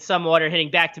 Stanton, and some order hitting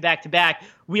back-to-back-to-back.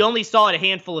 We only saw it a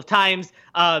handful of times.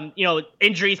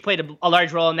 Injuries played a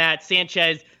large role in that.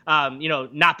 Sanchez,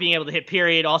 not being able to hit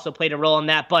period also played a role in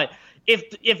that, but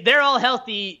if they're all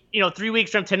healthy, 3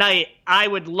 weeks from tonight, I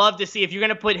would love to see, if you're going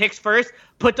to put Hicks first,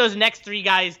 put those next 3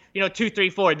 guys, 2, 3,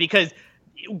 4, because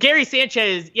Gary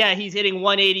Sanchez, yeah, he's hitting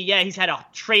 180. Yeah, he's had a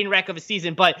train wreck of a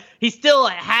season, but he still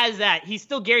has that. He's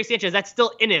still Gary Sanchez. That's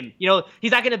still in him.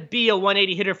 He's not going to be a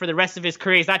 180 hitter for the rest of his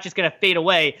career. He's not just going to fade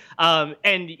away.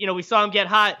 And we saw him get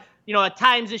hot. At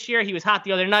times this year, he was hot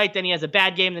the other night, then he has a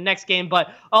bad game the next game,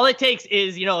 but all it takes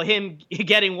is, him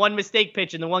getting one mistake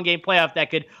pitch in the one-game playoff that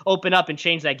could open up and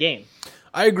change that game.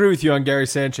 I agree with you on Gary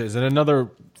Sanchez, and another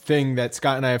thing that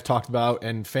Scott and I have talked about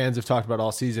and fans have talked about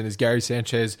all season is Gary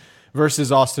Sanchez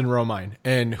versus Austin Romine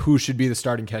and who should be the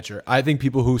starting catcher. I think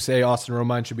people who say Austin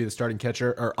Romine should be the starting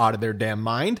catcher are out of their damn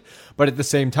mind. But at the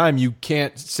same time, you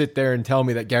can't sit there and tell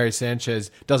me that Gary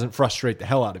Sanchez doesn't frustrate the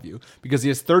hell out of you, because he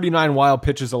has 39 wild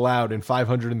pitches allowed and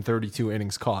 532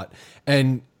 innings caught.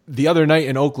 And the other night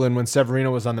in Oakland, when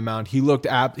Severino was on the mound, he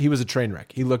was a train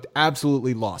wreck. He looked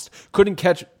absolutely lost. Couldn't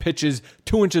catch pitches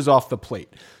 2 inches off the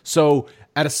plate. So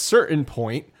at a certain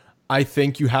point, I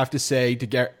think you have to say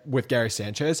with Gary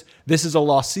Sanchez, this is a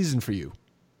lost season for you.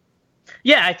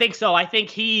 Yeah, I think so. I think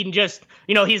he just,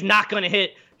 he's not going to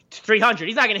hit 300.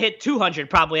 He's not going to hit 200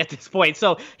 probably at this point.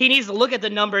 So he needs to look at the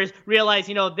numbers, realize,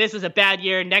 this was a bad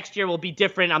year. Next year will be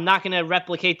different. I'm not going to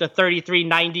replicate the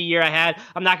 33-90 year I had.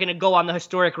 I'm not going to go on the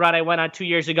historic run I went on 2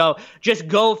 years ago. Just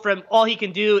go from, all he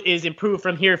can do is improve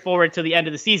from here forward to the end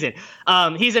of the season.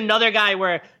 He's another guy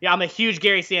where I'm a huge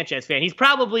Gary Sanchez fan. He's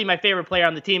probably my favorite player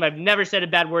on the team. I've never said a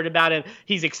bad word about him.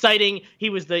 He's exciting. He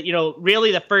was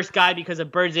really the first guy because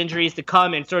of Bird's injuries to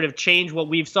come and sort of change what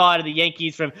we've saw out of the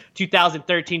Yankees from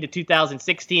 2013 to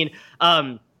 2016.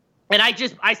 And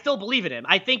I still believe in him.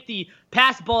 I think the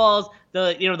pass balls,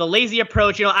 the lazy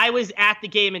approach. I was at the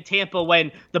game in Tampa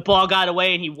when the ball got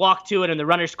away and he walked to it and the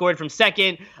runner scored from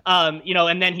second.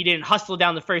 And then he didn't hustle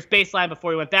down the first baseline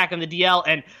before he went back on the DL.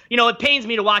 And it pains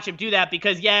me to watch him do that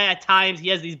because at times he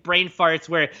has these brain farts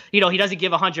where he doesn't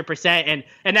give 100%,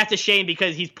 and that's a shame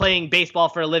because he's playing baseball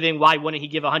for a living. Why wouldn't he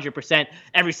give 100%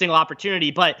 every single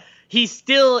opportunity? But he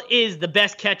still is the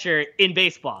best catcher in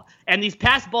baseball. And these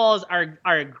pass balls are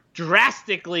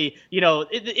drastically,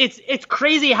 it's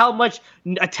crazy how much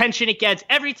attention it gets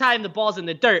every time the ball's in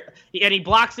the dirt and he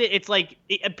blocks it. It's like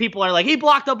people are like, he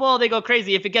blocked the ball. They go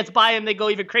crazy. If it gets by him, they go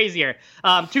even crazier.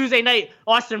 Tuesday night,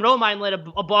 Austin Romine let a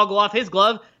ball go off his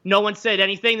glove. No one said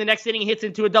anything. The next inning, he hits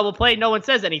into a double play. No one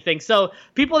says anything. So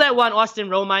people that want Austin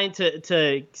Romine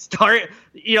to start,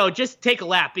 just take a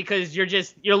lap because you're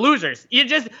losers. You're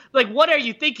just like, what are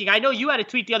you thinking? I know you had a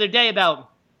tweet the other day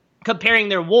about comparing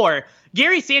their WAR.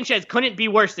 Gary Sanchez couldn't be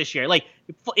worse this year. Like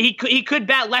he could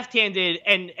bat left-handed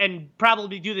and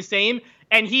probably do the same.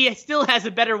 And he still has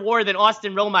a better WAR than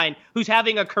Austin Romine, who's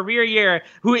having a career year,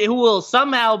 who will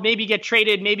somehow maybe get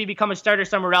traded, maybe become a starter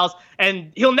somewhere else,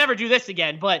 and he'll never do this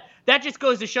again. But that just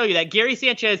goes to show you that Gary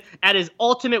Sanchez, at his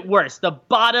ultimate worst, the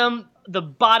bottom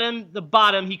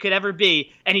he could ever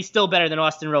be, and he's still better than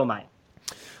Austin Romine.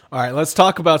 All right, let's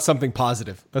talk about something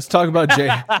positive. Let's talk about J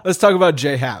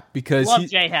Happ because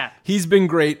he's been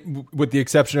great with the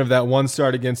exception of that one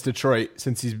start against Detroit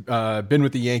since he's been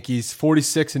with the Yankees.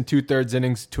 46 and 2/3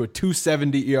 innings to a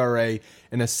 2.70 ERA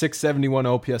and a 6.71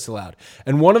 OPS allowed.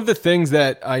 And one of the things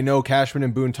that I know Cashman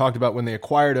and Boone talked about when they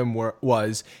acquired him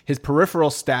was his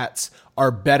peripheral stats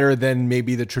are better than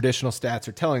maybe the traditional stats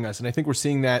are telling us. And I think we're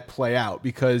seeing that play out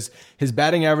because his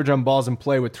batting average on balls in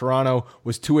play with Toronto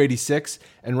was 286.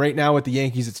 And right now with the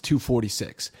Yankees, it's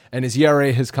 246. And his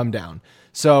ERA has come down.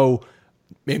 So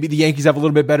maybe the Yankees have a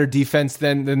little bit better defense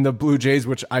than the Blue Jays,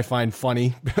 which I find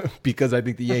funny because I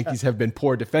think the Yankees have been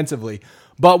poor defensively.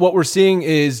 But what we're seeing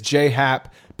is J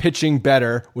Happ pitching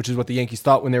better, which is what the Yankees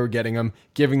thought when they were getting him,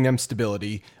 giving them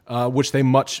stability, which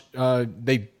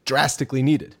they drastically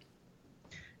needed.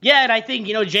 Yeah, and I think,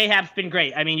 J Happ's been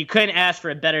great. I mean, you couldn't ask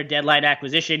for a better deadline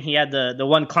acquisition. He had the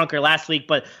one clunker last week,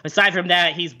 but aside from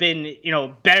that, he's been,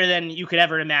 better than you could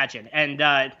ever imagine. And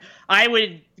I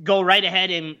would go right ahead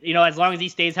and, as long as he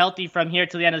stays healthy from here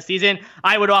to the end of the season,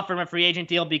 I would offer him a free agent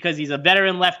deal because he's a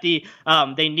veteran lefty.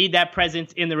 They need that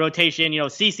presence in the rotation.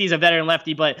 CeCe's a veteran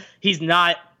lefty, but he's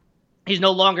no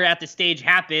longer at the stage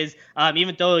Happ is,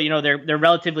 even though, they're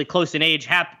relatively close in age.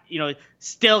 Happ,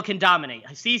 still can dominate.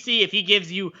 CeCe, if he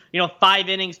gives you, 5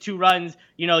 innings, 2 runs,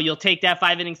 you'll take that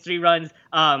 5 innings, 3 runs.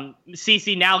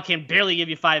 CeCe now can barely give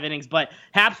you 5 innings, but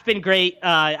Happ's been great.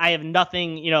 I have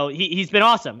nothing, he's been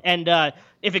awesome. And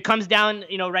if it comes down,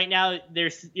 right now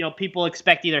there's, people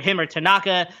expect either him or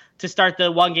Tanaka to start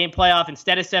the 1-game playoff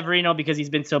instead of Severino because he's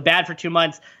been so bad for 2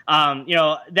 months.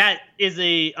 That is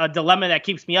a dilemma that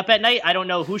keeps me up at night. I don't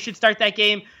know who should start that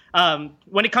game.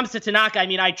 When it comes to Tanaka, I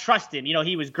mean, I trust him.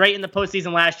 He was great in the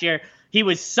postseason last year. He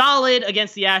was solid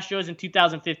against the Astros in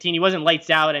 2015. He wasn't lights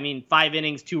out. I mean, 5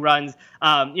 innings, 2 runs.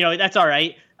 That's all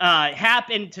right. Happ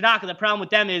and Tanaka, the problem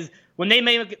with them is when they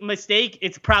make a mistake,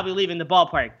 it's probably leaving the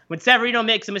ballpark. When Severino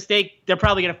makes a mistake, they're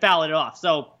probably going to foul it off.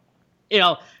 So,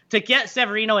 to get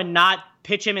Severino and not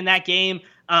pitch him in that game,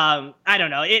 I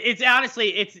don't know. It's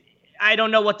honestly, I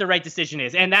don't know what the right decision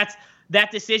is. And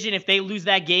that decision, if they lose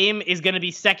that game, is going to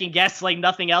be second guessed like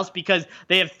nothing else because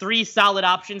they have 3 solid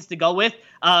options to go with.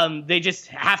 They just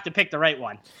have to pick the right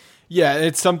one. Yeah,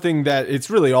 it's something that it's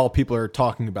really all people are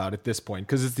talking about at this point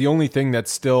because it's the only thing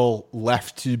that's still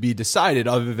left to be decided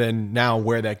other than now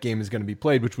where that game is going to be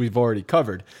played, which we've already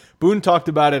covered. Boone talked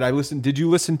about it. Did you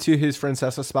listen to his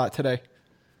Francesa spot today?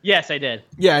 Yes, I did.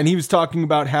 Yeah, and he was talking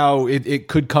about how it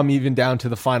could come even down to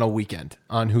the final weekend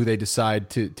on who they decide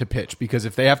to pitch. Because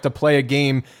if they have to play a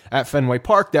game at Fenway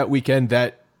Park that weekend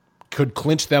that could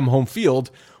clinch them home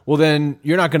field, well, then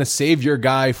you're not going to save your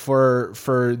guy for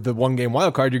the 1-game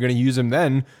wild card. You're going to use him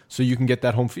then so you can get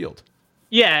that home field.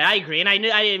 Yeah, I agree. And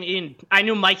I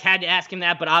knew Mike had to ask him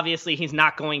that, but obviously he's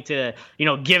not going to,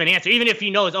 give an answer. Even if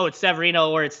he knows, it's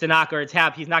Severino or it's Tanaka or it's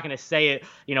Happ, he's not going to say it,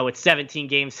 with 17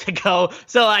 games to go.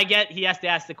 So I get he has to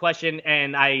ask the question,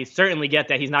 and I certainly get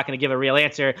that he's not going to give a real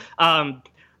answer.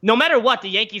 No matter what, the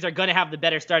Yankees are going to have the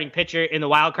better starting pitcher in the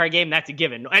wild card game. That's a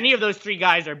given. Any of those 3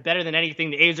 guys are better than anything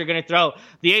the A's are going to throw.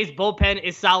 The A's bullpen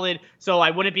is solid, so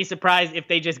I wouldn't be surprised if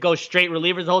they just go straight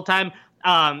relievers the whole time.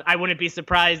 I wouldn't be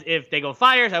surprised if they go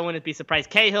Fires. I wouldn't be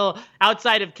surprised Cahill.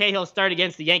 Outside of Cahill's start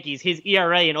against the Yankees, his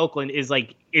ERA in Oakland is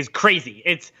crazy.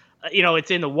 It's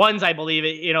it's in the ones, I believe.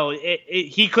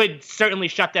 He could certainly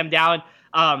shut them down.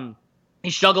 He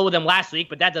struggled with them last week,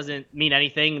 but that doesn't mean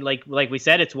anything. Like we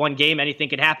said, it's one game. Anything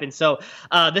could happen. So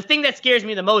the thing that scares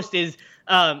me the most is,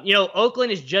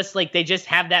 Oakland is just like, they just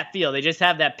have that feel. They just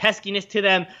have that peskiness to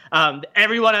them.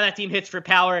 Everyone on that team hits for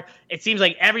power. It seems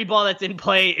like every ball that's in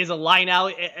play is a line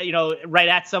out, right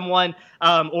at someone,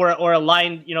 or a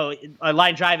line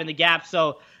drive in the gap.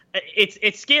 So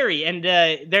it's scary, and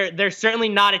they're certainly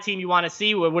not a team you want to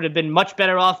see. We would have been much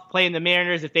better off playing the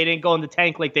Mariners if they didn't go in the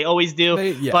tank like they always do.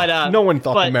 But no one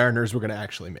thought the Mariners were going to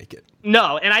actually make it.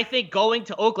 No, and I think going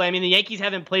to Oakland, I mean, the Yankees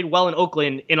haven't played well in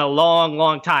Oakland in a long,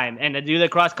 long time, and to do the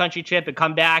cross-country trip and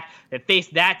come back and face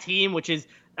that team, which is,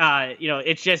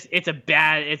 it's a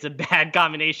bad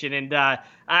combination, and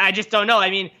I just don't know. I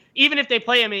mean, even if they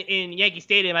play him in Yankee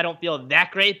Stadium, I don't feel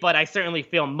that great, but I certainly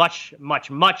feel much, much,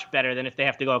 much better than if they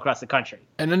have to go across the country.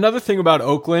 And another thing about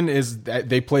Oakland is that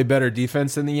they play better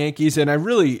defense than the Yankees, and I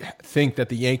really think that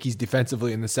the Yankees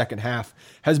defensively in the second half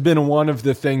has been one of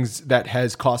the things that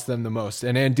has cost them the most.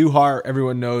 And Andujar,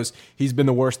 everyone knows he's been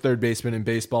the worst third baseman in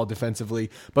baseball defensively,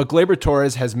 but Gleyber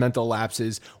Torres has mental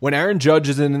lapses. When Aaron Judge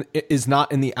is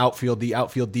not in the outfield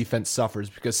defense suffers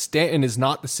because Stanton is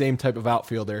not the same type of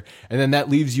outfielder, and then that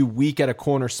leaves you weak at a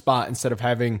corner spot instead of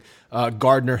having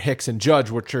Gardner, Hicks, and Judge,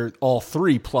 which are all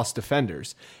 3+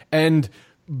 defenders. And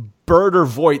Bird or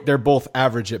Voit, they're both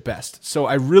average at best. So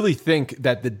I really think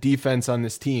that the defense on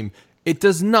this team, it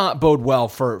does not bode well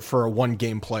for a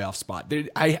one-game playoff spot.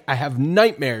 I have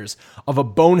nightmares of a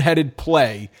boneheaded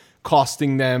play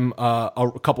costing them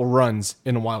a couple runs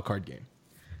in a wild card game.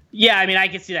 Yeah, I mean, I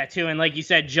can see that too. And like you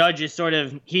said, Judge is sort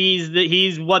of,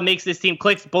 he's what makes this team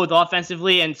click both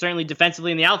offensively and certainly defensively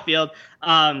in the outfield.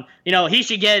 He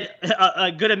should get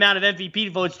a good amount of MVP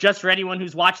votes just for anyone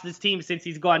who's watched this team since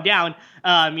he's gone down.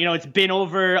 It's been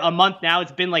over a month now.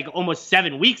 It's been like almost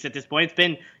 7 weeks at this point. It's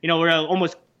been, we're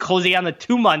almost closing on the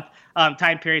 2-month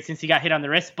time period since he got hit on the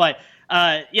wrist. But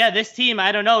this team,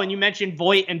 I don't know. And you mentioned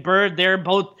Voit and Bird. They're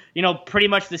both, pretty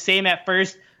much the same at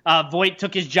first. Voit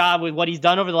took his job with what he's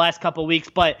done over the last couple of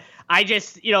weeks, but I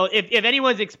just, if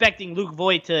anyone's expecting Luke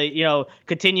Voit to,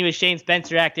 continue his Shane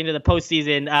Spencer act into the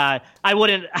postseason, I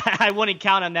wouldn't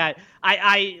count on that.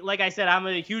 Like I said, I'm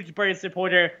a huge Bird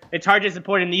supporter. It's hard to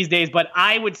support him these days, but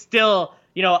I would still,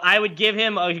 I would give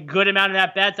him a good amount of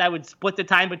at-bats. I would split the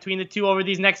time between the two over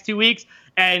these next 2 weeks,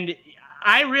 and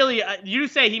I really, you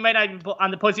say he might not be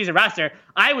on the postseason roster,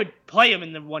 I would play him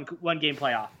in the one game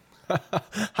playoff.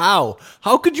 How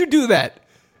could you do that?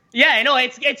 Yeah, I know,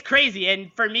 it's crazy.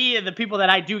 And for me, the people that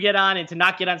I do get on, and to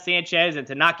not get on Sanchez and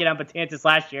to not get on Betances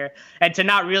last year and to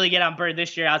not really get on Bird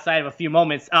this year outside of a few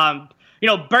moments,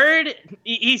 Bird,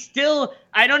 he's still,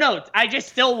 I don't know. I just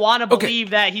still want to believe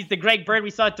that he's the Greg Bird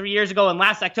we saw 3 years ago and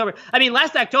last October. I mean,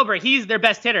 last October, he's their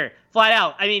best hitter, flat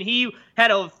out. I mean, he had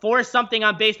a 4-something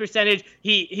on base percentage.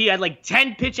 He had like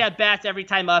 10 pitch at bats every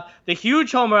time up. The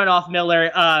huge home run off Miller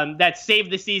that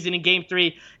saved the season in Game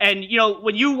 3. And,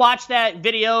 when you watch that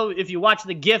video, if you watch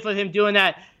the GIF of him doing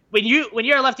that, when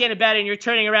you're a left-handed batter and you're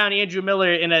turning around Andrew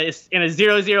Miller in a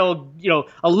 0-0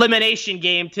 elimination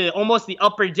game to almost the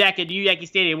upper deck at Yankee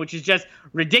Stadium, which is just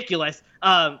ridiculous.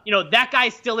 That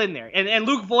guy's still in there, and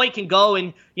Luke Voit can go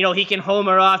and he can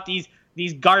homer off these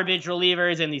garbage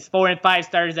relievers and these 4 and 5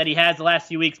 starters that he has the last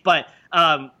few weeks. But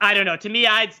I don't know. To me,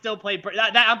 I'd still play.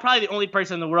 I'm probably the only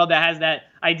person in the world that has that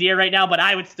idea right now. But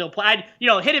I would still play. I'd,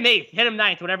 hit him 8th, hit him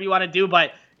 9th, whatever you want to do.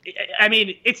 But I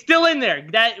mean, it's still in there.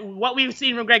 That what we've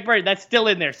seen from Greg Bird, that's still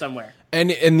in there somewhere.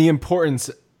 And the importance,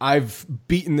 I've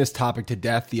beaten this topic to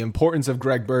death. The importance of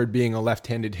Greg Bird being a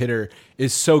left-handed hitter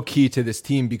is so key to this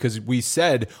team because we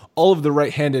said all of the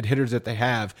right-handed hitters that they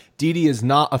have, Didi is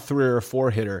not a 3 or a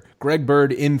 4 hitter. Greg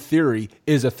Bird, in theory,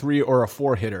 is a 3 or a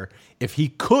 4 hitter. If he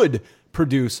could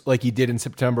produce like he did in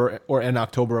September or in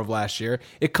October of last year,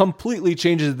 it completely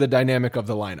changes the dynamic of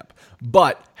the lineup.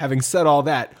 But having said all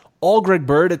that, all Greg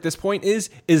Bird at this point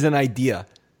is an idea.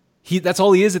 That's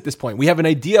all he is at this point. We have an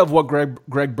idea of what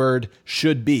Greg Bird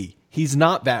should be. He's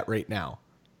not that right now.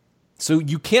 So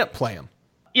you can't play him.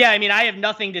 Yeah, I mean, I have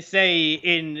nothing to say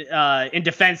in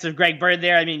defense of Greg Bird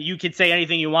there. I mean, you could say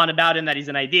anything you want about him, that he's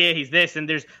an idea, he's this, and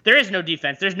there is no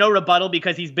defense. There's no rebuttal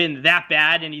because he's been that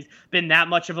bad and he's been that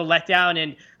much of a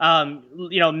letdown.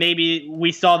 And, maybe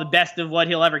we saw the best of what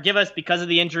he'll ever give us because of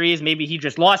the injuries. Maybe he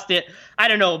just lost it. I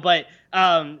don't know. But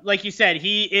like you said,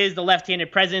 he is the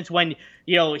left-handed presence when,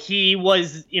 he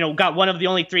was, got one of the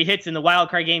only 3 hits in the wild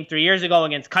card game 3 years ago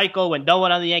against Keuchel when no one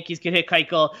on the Yankees could hit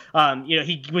Keuchel.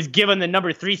 He was given the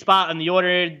number 3 spot on the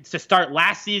order to start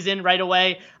last season right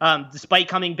away, despite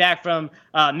coming back from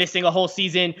missing a whole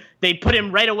season. They put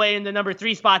him right away in the number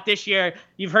 3 spot this year.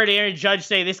 You've heard Aaron Judge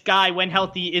say this guy, when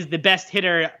healthy, is the best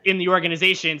hitter in the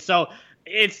organization. So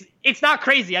it's not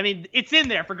crazy. I mean, it's in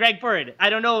there for Greg Bird. I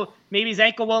don't know. Maybe his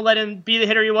ankle won't let him be the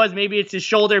hitter he was. Maybe it's his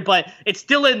shoulder, but it's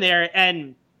still in there.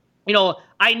 And,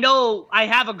 I know I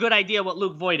have a good idea what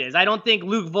Luke Voit is. I don't think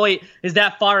Luke Voit is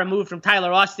that far removed from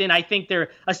Tyler Austin. I think they're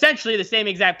essentially the same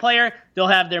exact player. They'll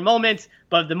have their moments,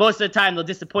 but most of the time they'll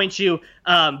disappoint you.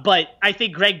 But I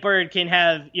think Greg Bird can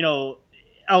have,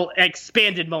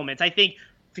 expanded moments. I think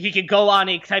he could go on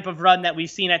a type of run that we've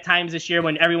seen at times this year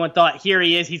when everyone thought, here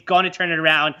he is, he's going to turn it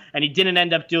around, and he didn't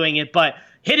end up doing it. But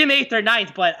hit him 8th or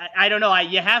 9th, but I don't know.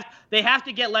 They have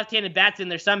to get left-handed bats in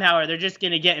there somehow, or they're just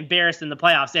going to get embarrassed in the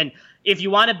playoffs. And if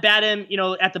you want to bat him,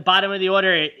 at the bottom of the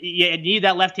order, you need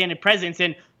that left-handed presence.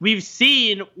 And we've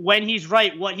seen when he's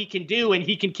right what he can do, and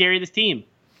he can carry this team.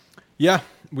 Yeah,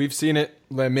 we've seen it.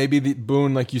 Maybe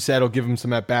Boone, like you said, will give him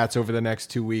some at-bats over the next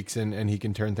 2 weeks, and he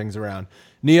can turn things around.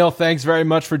 Neil, thanks very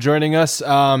much for joining us.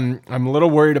 I'm a little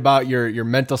worried about your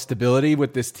mental stability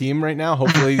with this team right now.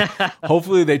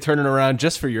 Hopefully they turn it around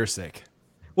just for your sake.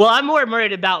 Well, I'm more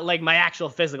worried about my actual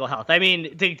physical health. I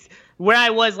mean, where I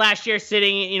was last year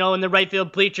sitting, in the right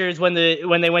field bleachers when they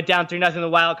went down 3-0 in the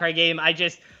wild card game,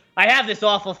 I have this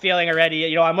awful feeling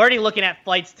already. I'm already looking at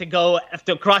flights to go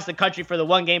across the country for the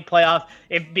 1-game playoff.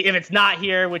 If it's not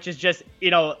here, which is just,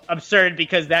 absurd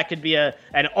because that could be an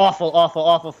awful, awful,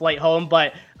 awful flight home.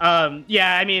 But,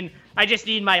 I just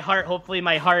need my heart, hopefully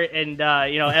my heart and,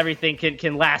 everything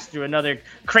can last through another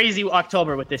crazy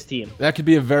October with this team. That could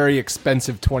be a very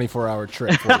expensive 24-hour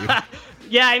trip for you.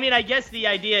 Yeah, I guess the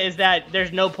idea is that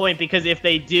there's no point because if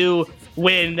they do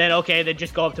win, then okay, then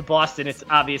just go up to Boston. It's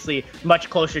obviously much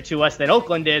closer to us than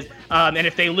Oakland is. And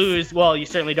if they lose, well, you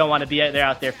certainly don't want to be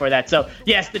out there for that. So,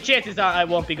 yes, the chances are I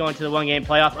won't be going to the 1-game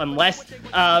playoff unless,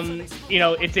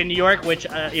 it's in New York, which,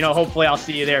 hopefully I'll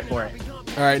see you there for it.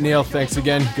 All right, Neil, thanks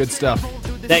again. Good stuff.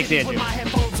 Thanks, Andrew.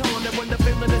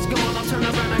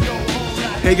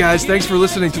 Hey, guys, thanks for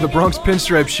listening to the Bronx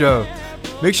Pinstripe Show.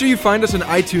 Make sure you find us on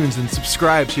iTunes and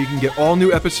subscribe so you can get all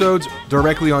new episodes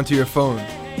directly onto your phone.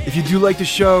 If you do like the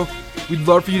show, we'd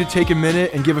love for you to take a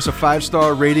minute and give us a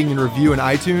 5-star rating and review on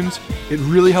iTunes. It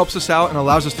really helps us out and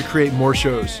allows us to create more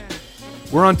shows.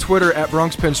 We're on Twitter at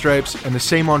Bronx Pinstripes and the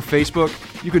same on Facebook.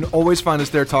 You can always find us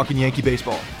there talking Yankee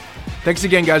baseball. Thanks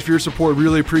again, guys, for your support.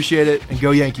 Really appreciate it, and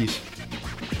go Yankees.